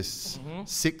 assists,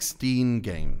 16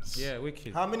 games. Yeah,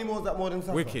 wicked. How many more is that more than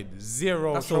Saka? Wicked.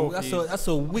 Zero That's trophies.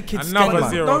 a wicked Another scandal.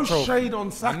 zero No trophy. shade on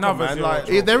Saka, Another man. zero Like,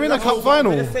 trophy. They're in a cup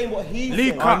final. They're saying what he's League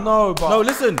saying. Cup. I know, but No,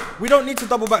 listen, we don't need to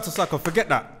double back to Saka. Forget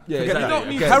that. yeah, Forget yeah, that. don't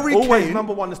need yeah. Harry Always Kane-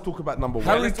 number one. Let's talk about number one.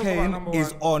 Harry let's talk about Kane number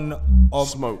is one. on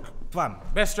Smoke. Fam.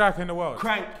 Best striker in the world.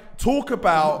 Crank. Talk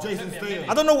about Jason Statham.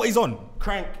 I don't know what he's on.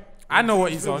 Crank. I know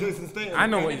what he's on. Jason Statham. I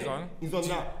know what he's on. He's on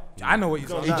that. I know what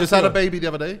he's on. He just had a baby the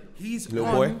other day. He's Little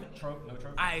on boy.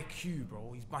 IQ,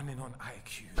 bro. He's banning on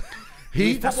IQ.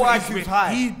 He That's Football what he's IQ's been.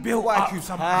 high. He built Football up IQ's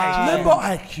some high. IQ. Remember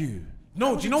IQ.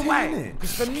 No, do you know why? innit?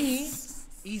 Because for me,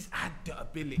 he's had the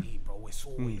ability, bro. It's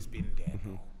always been there,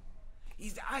 bro.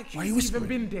 He's the IQ. He's even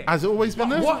been there. Has it always been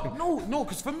there? What? No,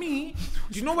 because for me,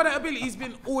 do you know what that ability's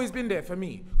been always been there for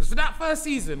me? Because for that first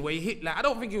season where he hit, like, I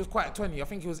don't think he was quite 20. I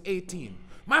think he was 18.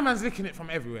 My man's licking it from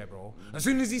everywhere, bro. As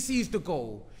soon as he sees the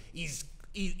goal, he's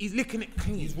licking it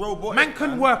clean. He's robotic, Man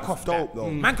can man. work It's off dope, that. though.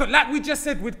 Man can, like we just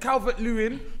said with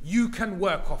Calvert-Lewin, you can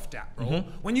work off that, bro.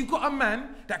 When you got a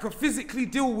man that can physically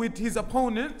deal with his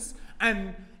opponents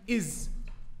and is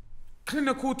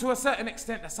clinical to a certain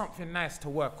extent, that's something nice to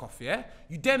work off, yeah?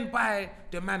 You then buy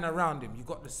the man around him. You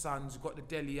got the Sons, you got the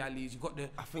Dele Allis, you got the...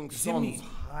 I think Zimmy. Son's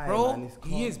high, bro, man, he's he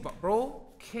calm. is, but bro,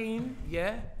 Kane,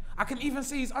 yeah? I can even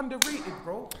say he's underrated,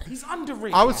 bro. He's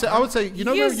underrated. I would say, you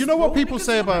know, He is, you know what bro. people Niggas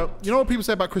say know about, you know what people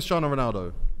say about Cristiano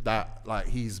Ronaldo, that like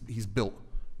he's built.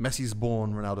 Messi's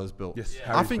born, Ronaldo's built. Yes,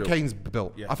 I Harry's think built. Kane's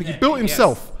built. I think he built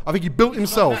himself. I think he built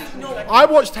himself. No. I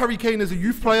watched Harry Kane as a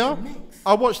youth player.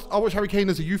 I watched Harry Kane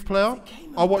as a youth player.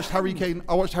 I watched Harry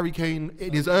Kane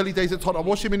in his early days at Tottenham. I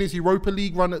watched him in his Europa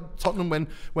League run at Tottenham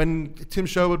when Tim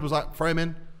Sherwood was like, throw him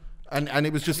in. And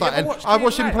it was just like, ever and watched I Kane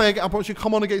watched him live? play. I watched him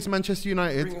come on against Manchester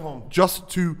United Bring it home. just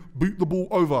to boot the ball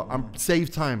over and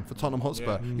save time for Tottenham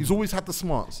Hotspur. He's always had the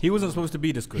smarts. He wasn't supposed to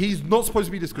be this good. He's not supposed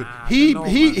to be this good. Nah, He I don't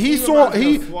know, man.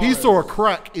 he saw a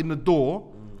crack in the door,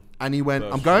 and he went,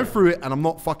 "I'm going through it, and I'm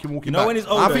not fucking walking You know back." when he's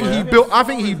older, I think yeah? I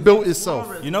think he built himself.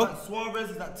 Suarez, You know- he's like Suarez,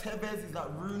 he's like Tevez, he's like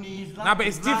Rooney. He's like, Nah, but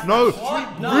it's he's like-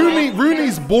 different. No,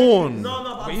 Rooney's born. No,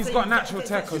 but But he's got natural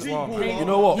tech as well. You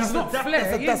know what? He's not That's flair.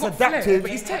 He ain't that's got flair, adaptive. but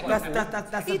he's technical.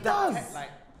 That's He does. adaptive. Like,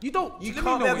 You don't. you let me can't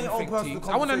know be what having you your own think, personal Teagues.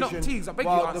 I want to know, conversation Teagues. I beg you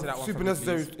while answer the that one. super for me,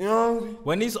 necessary. please. You know.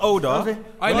 When he's older, Alright,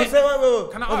 I'm let- saying,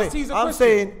 Can I ask Teagues a I'm question?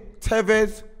 saying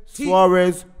Tevez,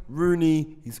 Suarez,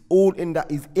 Rooney. He's all in that.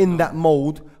 He's in that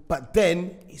mold. But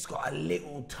then he's got a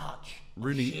little touch.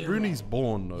 Rooney's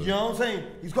born though. You know what I'm saying?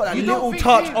 He's got that You don't little think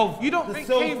touch Kane- of you don't the think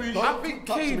selfish. Kane- I think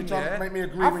Kane, yeah, Make me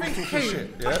agree I when think you're talking Kane-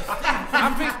 shit. Yeah?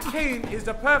 I think Kane is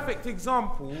the perfect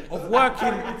example of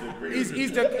working.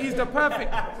 He's the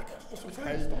perfect.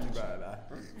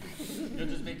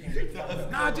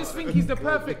 Nah, I just think he's the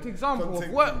perfect example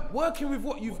of working with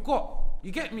what you've got.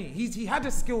 You get me? He had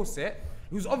a skill set.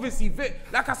 He was obviously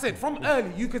like I said, from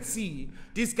early you could see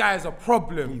this guy is a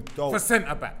problem for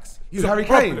centre backs. He's a Harry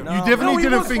problem. Kane? You definitely he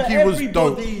didn't was think for he was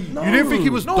dope. everybody. You didn't think he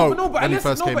was dope but when he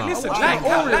listen, first came out. listen, Why like,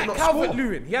 not? like Not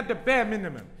Calvert-Lewin, he had the bare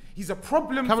minimum. He's a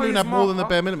problem for Calvert-Lewin his had more than the marker.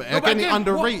 bare minimum. No, but Again, he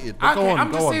underrated, but go on, I'm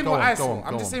go just on, saying go what on, I go saw. on, I'm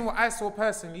go just on. saying what I saw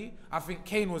personally. I think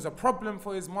Kane was a problem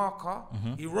for his marker.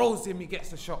 He rolls him, he gets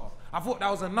the shot off. I thought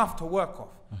that was enough to work off.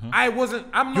 I'm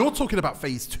not. You're talking about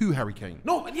phase 2 Harry Kane.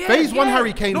 No, but yeah, phase 1 yeah.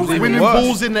 Harry Kane No, was but winning worse.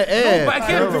 balls in the air. No, but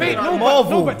again,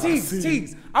 Marvel.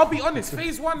 Teagues. I'll be honest.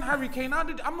 Phase 1 Harry Kane. I'm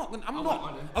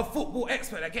not a football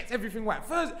expert that gets everything right.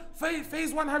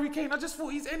 Phase 1 Harry Kane. I just thought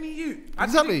he's any you.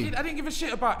 Exactly. I didn't give a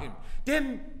shit about him.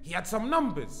 Then he had some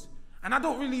numbers. And I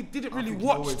didn't really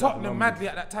watch Tottenham madly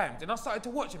at that time. Then I started to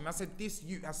watch him and I said, this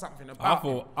youth has something about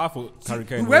him. I thought Harry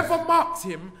Kane. Whoever marks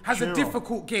him has a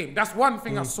difficult game. That's one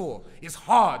thing I saw. It's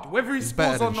hard, whether he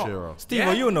scores or not.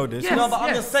 Steve, you know this. Yes, No, but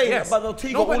I'm just saying, but the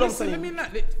Tego, all I'm saying. Let me not,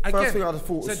 First thing I just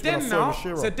thought was when I saw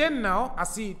Shearer. so then now, I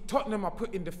see Tottenham are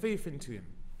putting the faith into him.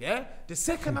 Yeah? The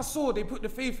second I saw they put the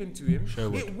faith into him,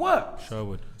 it worked.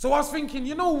 So I was thinking,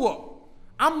 you know what?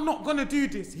 I'm not gonna do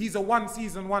this. He's a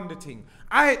one-season wonder thing.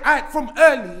 I from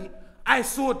early, I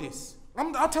saw this.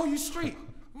 I'll tell you straight.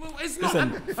 It's not.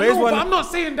 But I'm not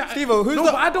saying that.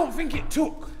 But I don't think it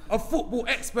took a football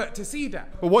expert to see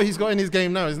that. But what he's got in his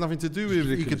game now has nothing to do with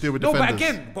he could deal with defenders. No, but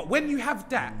again, when you have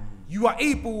that, you are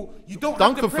able. You don't.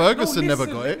 Duncan have the Ferguson never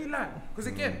got it. Because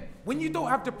again, when you don't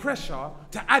have the pressure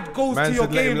to add goals to your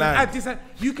game, and add this,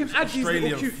 you can add these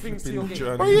little cute things to your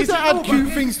game. Why is that add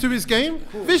cute things to his game?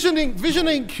 Vision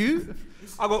ain't cute.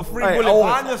 I got 3 Hey, bullet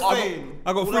I'm points. just saying.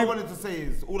 I got all 3. I wanted to say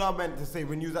is, all I meant to say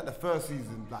when you was at the first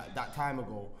season, like that time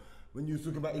ago, when you was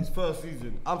talking about his first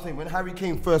season, I'm saying when Harry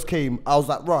Kane first came, I was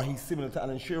like, right, he's similar to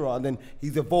Alan Shearer, and then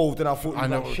he's evolved, and I thought he was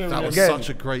like Shearer that was again. such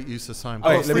a great use of time.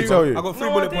 Let me tell you. I got 3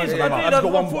 bullet points. I just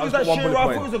got one bullet I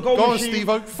thought it was a goal Go on, machine.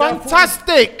 Steve-O.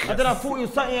 Fantastic. And then I thought it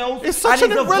was something else. It's such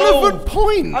and an he's irrelevant evolved.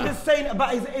 point. I'm just saying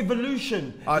about his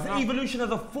evolution. His evolution as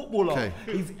a footballer. Okay.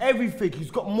 He's everything.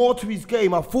 He's got more to his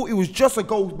game. I thought he was just a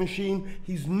goal machine.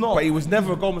 He's not. But he was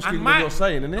never a goal machine, what you're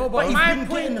saying, isn't it? No, but he's my been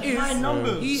point getting is, high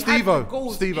numbers. he had the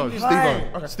goals in his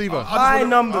Steve-O. High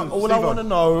numbers. All I want to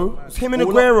know, It's him and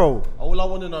Aguero. All I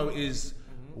want to know is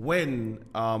when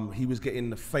he was getting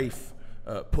the faith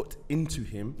put into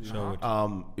him.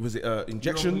 Was it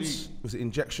injections? Was it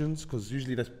injections? Because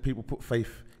usually there's people put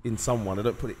faith in someone. They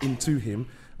don't put it into him.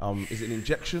 Is it an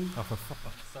injection?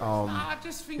 I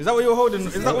just think. Is that what you're holding?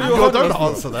 Is that what you're Yo, holding? don't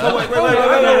answer that. Wait.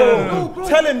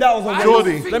 Tell him that was a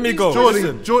Jordy. Let me go. Jordy.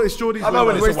 Listen. It's Jordy's I know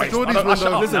window. when it's a waste. Jordy's I shut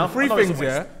window. up Listen, now. 3 I know it's a things,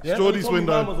 waste. yeah? Jordy's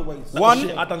window.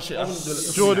 One, I done shit. I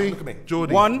wouldn't do it.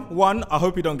 Jordy. One, I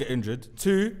hope he don't get injured.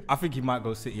 2, I think he might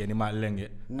go City and he might leng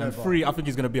it. And 3, I think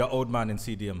he's gonna be an old man in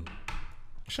CDM.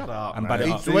 Shut up, And man. bad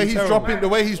it up. The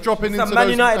way he's dropping into Some Man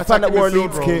those United fan that attacking wore a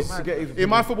midfield Leeds roles. kit. In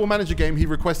my Football Manager game, he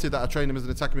requested that I train him as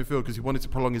an attacking midfield because he wanted to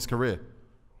prolong his career.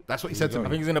 That's what he said to me. I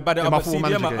think he's gonna bad it In up my at Football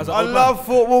CDM Manager as game. an I old man. love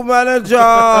Football Manager. You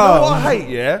know what I hate,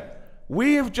 yeah?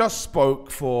 We have just spoke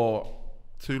for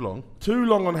Too long. too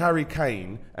long on Harry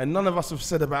Kane, and none of us have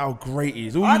said about how great he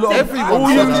is. All I you lot, did. everyone all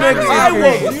said you that. negative I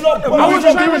things. was. You lot All we've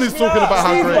both- been doing is talking about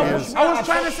how great he is. I was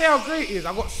trying to say how great he is.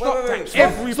 I got stopped wait. at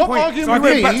every Stop point. arguing So I with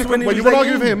went back me to when he when you was want to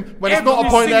argue with saying him when it's not a every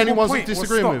point that single anyone's point was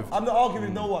disagreeing with. stopped. I'm not arguing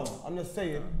with no one. I'm just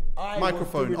saying. I was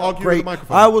Microphone. doing Argue up great. with the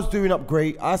microphone. I was doing up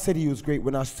great. I said he was great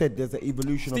when I said there's an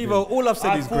evolution Steve-O, of him. all I've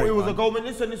said I is thought great, it was man. a goal.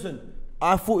 Listen.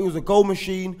 I thought it was a goal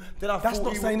machine. Then I That's thought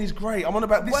not he saying was- he's great. I'm on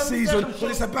about this When we season. said- Well,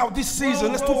 it's about this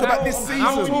season. Let's talk about this season.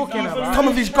 I'm talking about. Some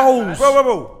of his goals.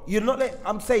 Bro. You're not.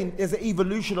 I'm saying there's an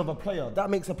evolution of a player.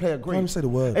 That makes a player great. Don't say the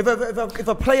word. If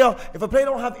a player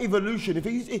don't have evolution, if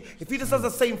he just does the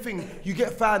same thing, you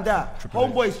get found out.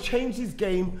 Homeboy's changed his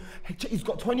game. He's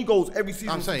got 20 goals every season.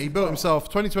 I'm saying he built himself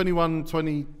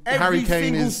 2021-20. Every Harry Kane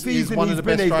single is season one of he's the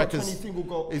been best there, he's got strikers. 20 single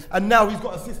goals. Is- And now he's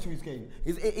got assists to his game.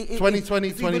 2020,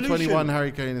 it's 2021, evolution.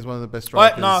 Harry Kane is one of the best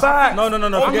Right, strikers. no, Facts. no. I'm I'm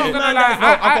Forget not it. gonna Man, lie. that's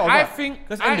not- I got I that. think.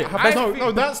 Let's end it.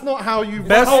 No, that's not how you.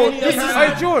 Best- Oh, Only- this is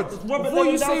hey George. Robert Before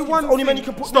you say Lewandowski's one only man thing,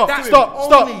 you can put Stop, next to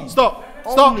him.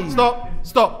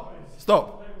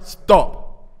 stop.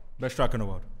 Best striker in the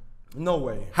world. No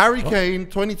way. Harry Kane,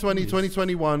 2020,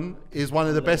 2021, is one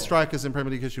of the best strikers in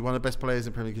Premier League history, one of the best players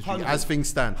in Premier League history, 100. as things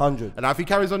stand. 100. And if he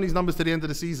carries on these numbers to the end of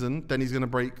the season, then he's going to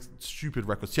break stupid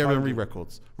records, Thierry Henry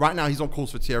records. Right now, he's on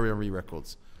course for Thierry Henry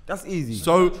records. That's easy.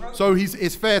 So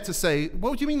it's fair to say,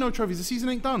 what do you mean no trophies? The season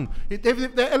ain't done.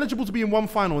 They're eligible to be in one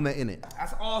final and they're in it.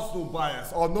 That's Arsenal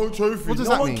bias. Oh, no trophies. What does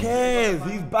no that one mean? cares.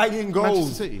 He's banging Manchester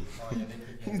goals. City.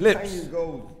 He's Lips. banging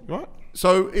goals. What?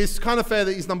 So it's kind of fair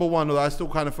that he's number one, although I still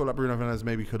kind of feel like Bruno Fernandes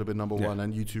maybe could have been number one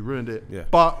and you two ruined it. Yeah.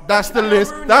 But that's the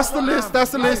list. That's the list.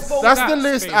 That's the list. That's the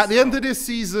list. Space. At the end of this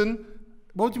season,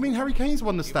 what do you mean Harry Kane's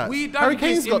won the stats? We done Harry this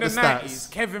Kane's in got the the 90s.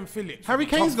 stats. Kevin Phillips. Harry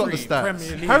Kane's top got the three stats.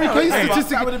 Premier League. Harry Kane's Hey,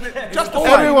 statistically. just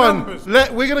Everyone, numbers.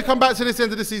 we're going to come back to this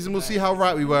end of the season. We'll see how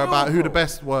right we were about who the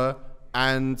best were.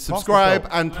 And subscribe,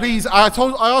 and please, I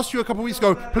asked you a couple of weeks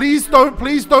ago, please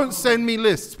don't send me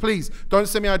lists. Please don't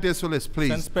send me ideas for lists. Please,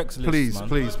 Send specs lists, please,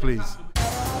 man. please.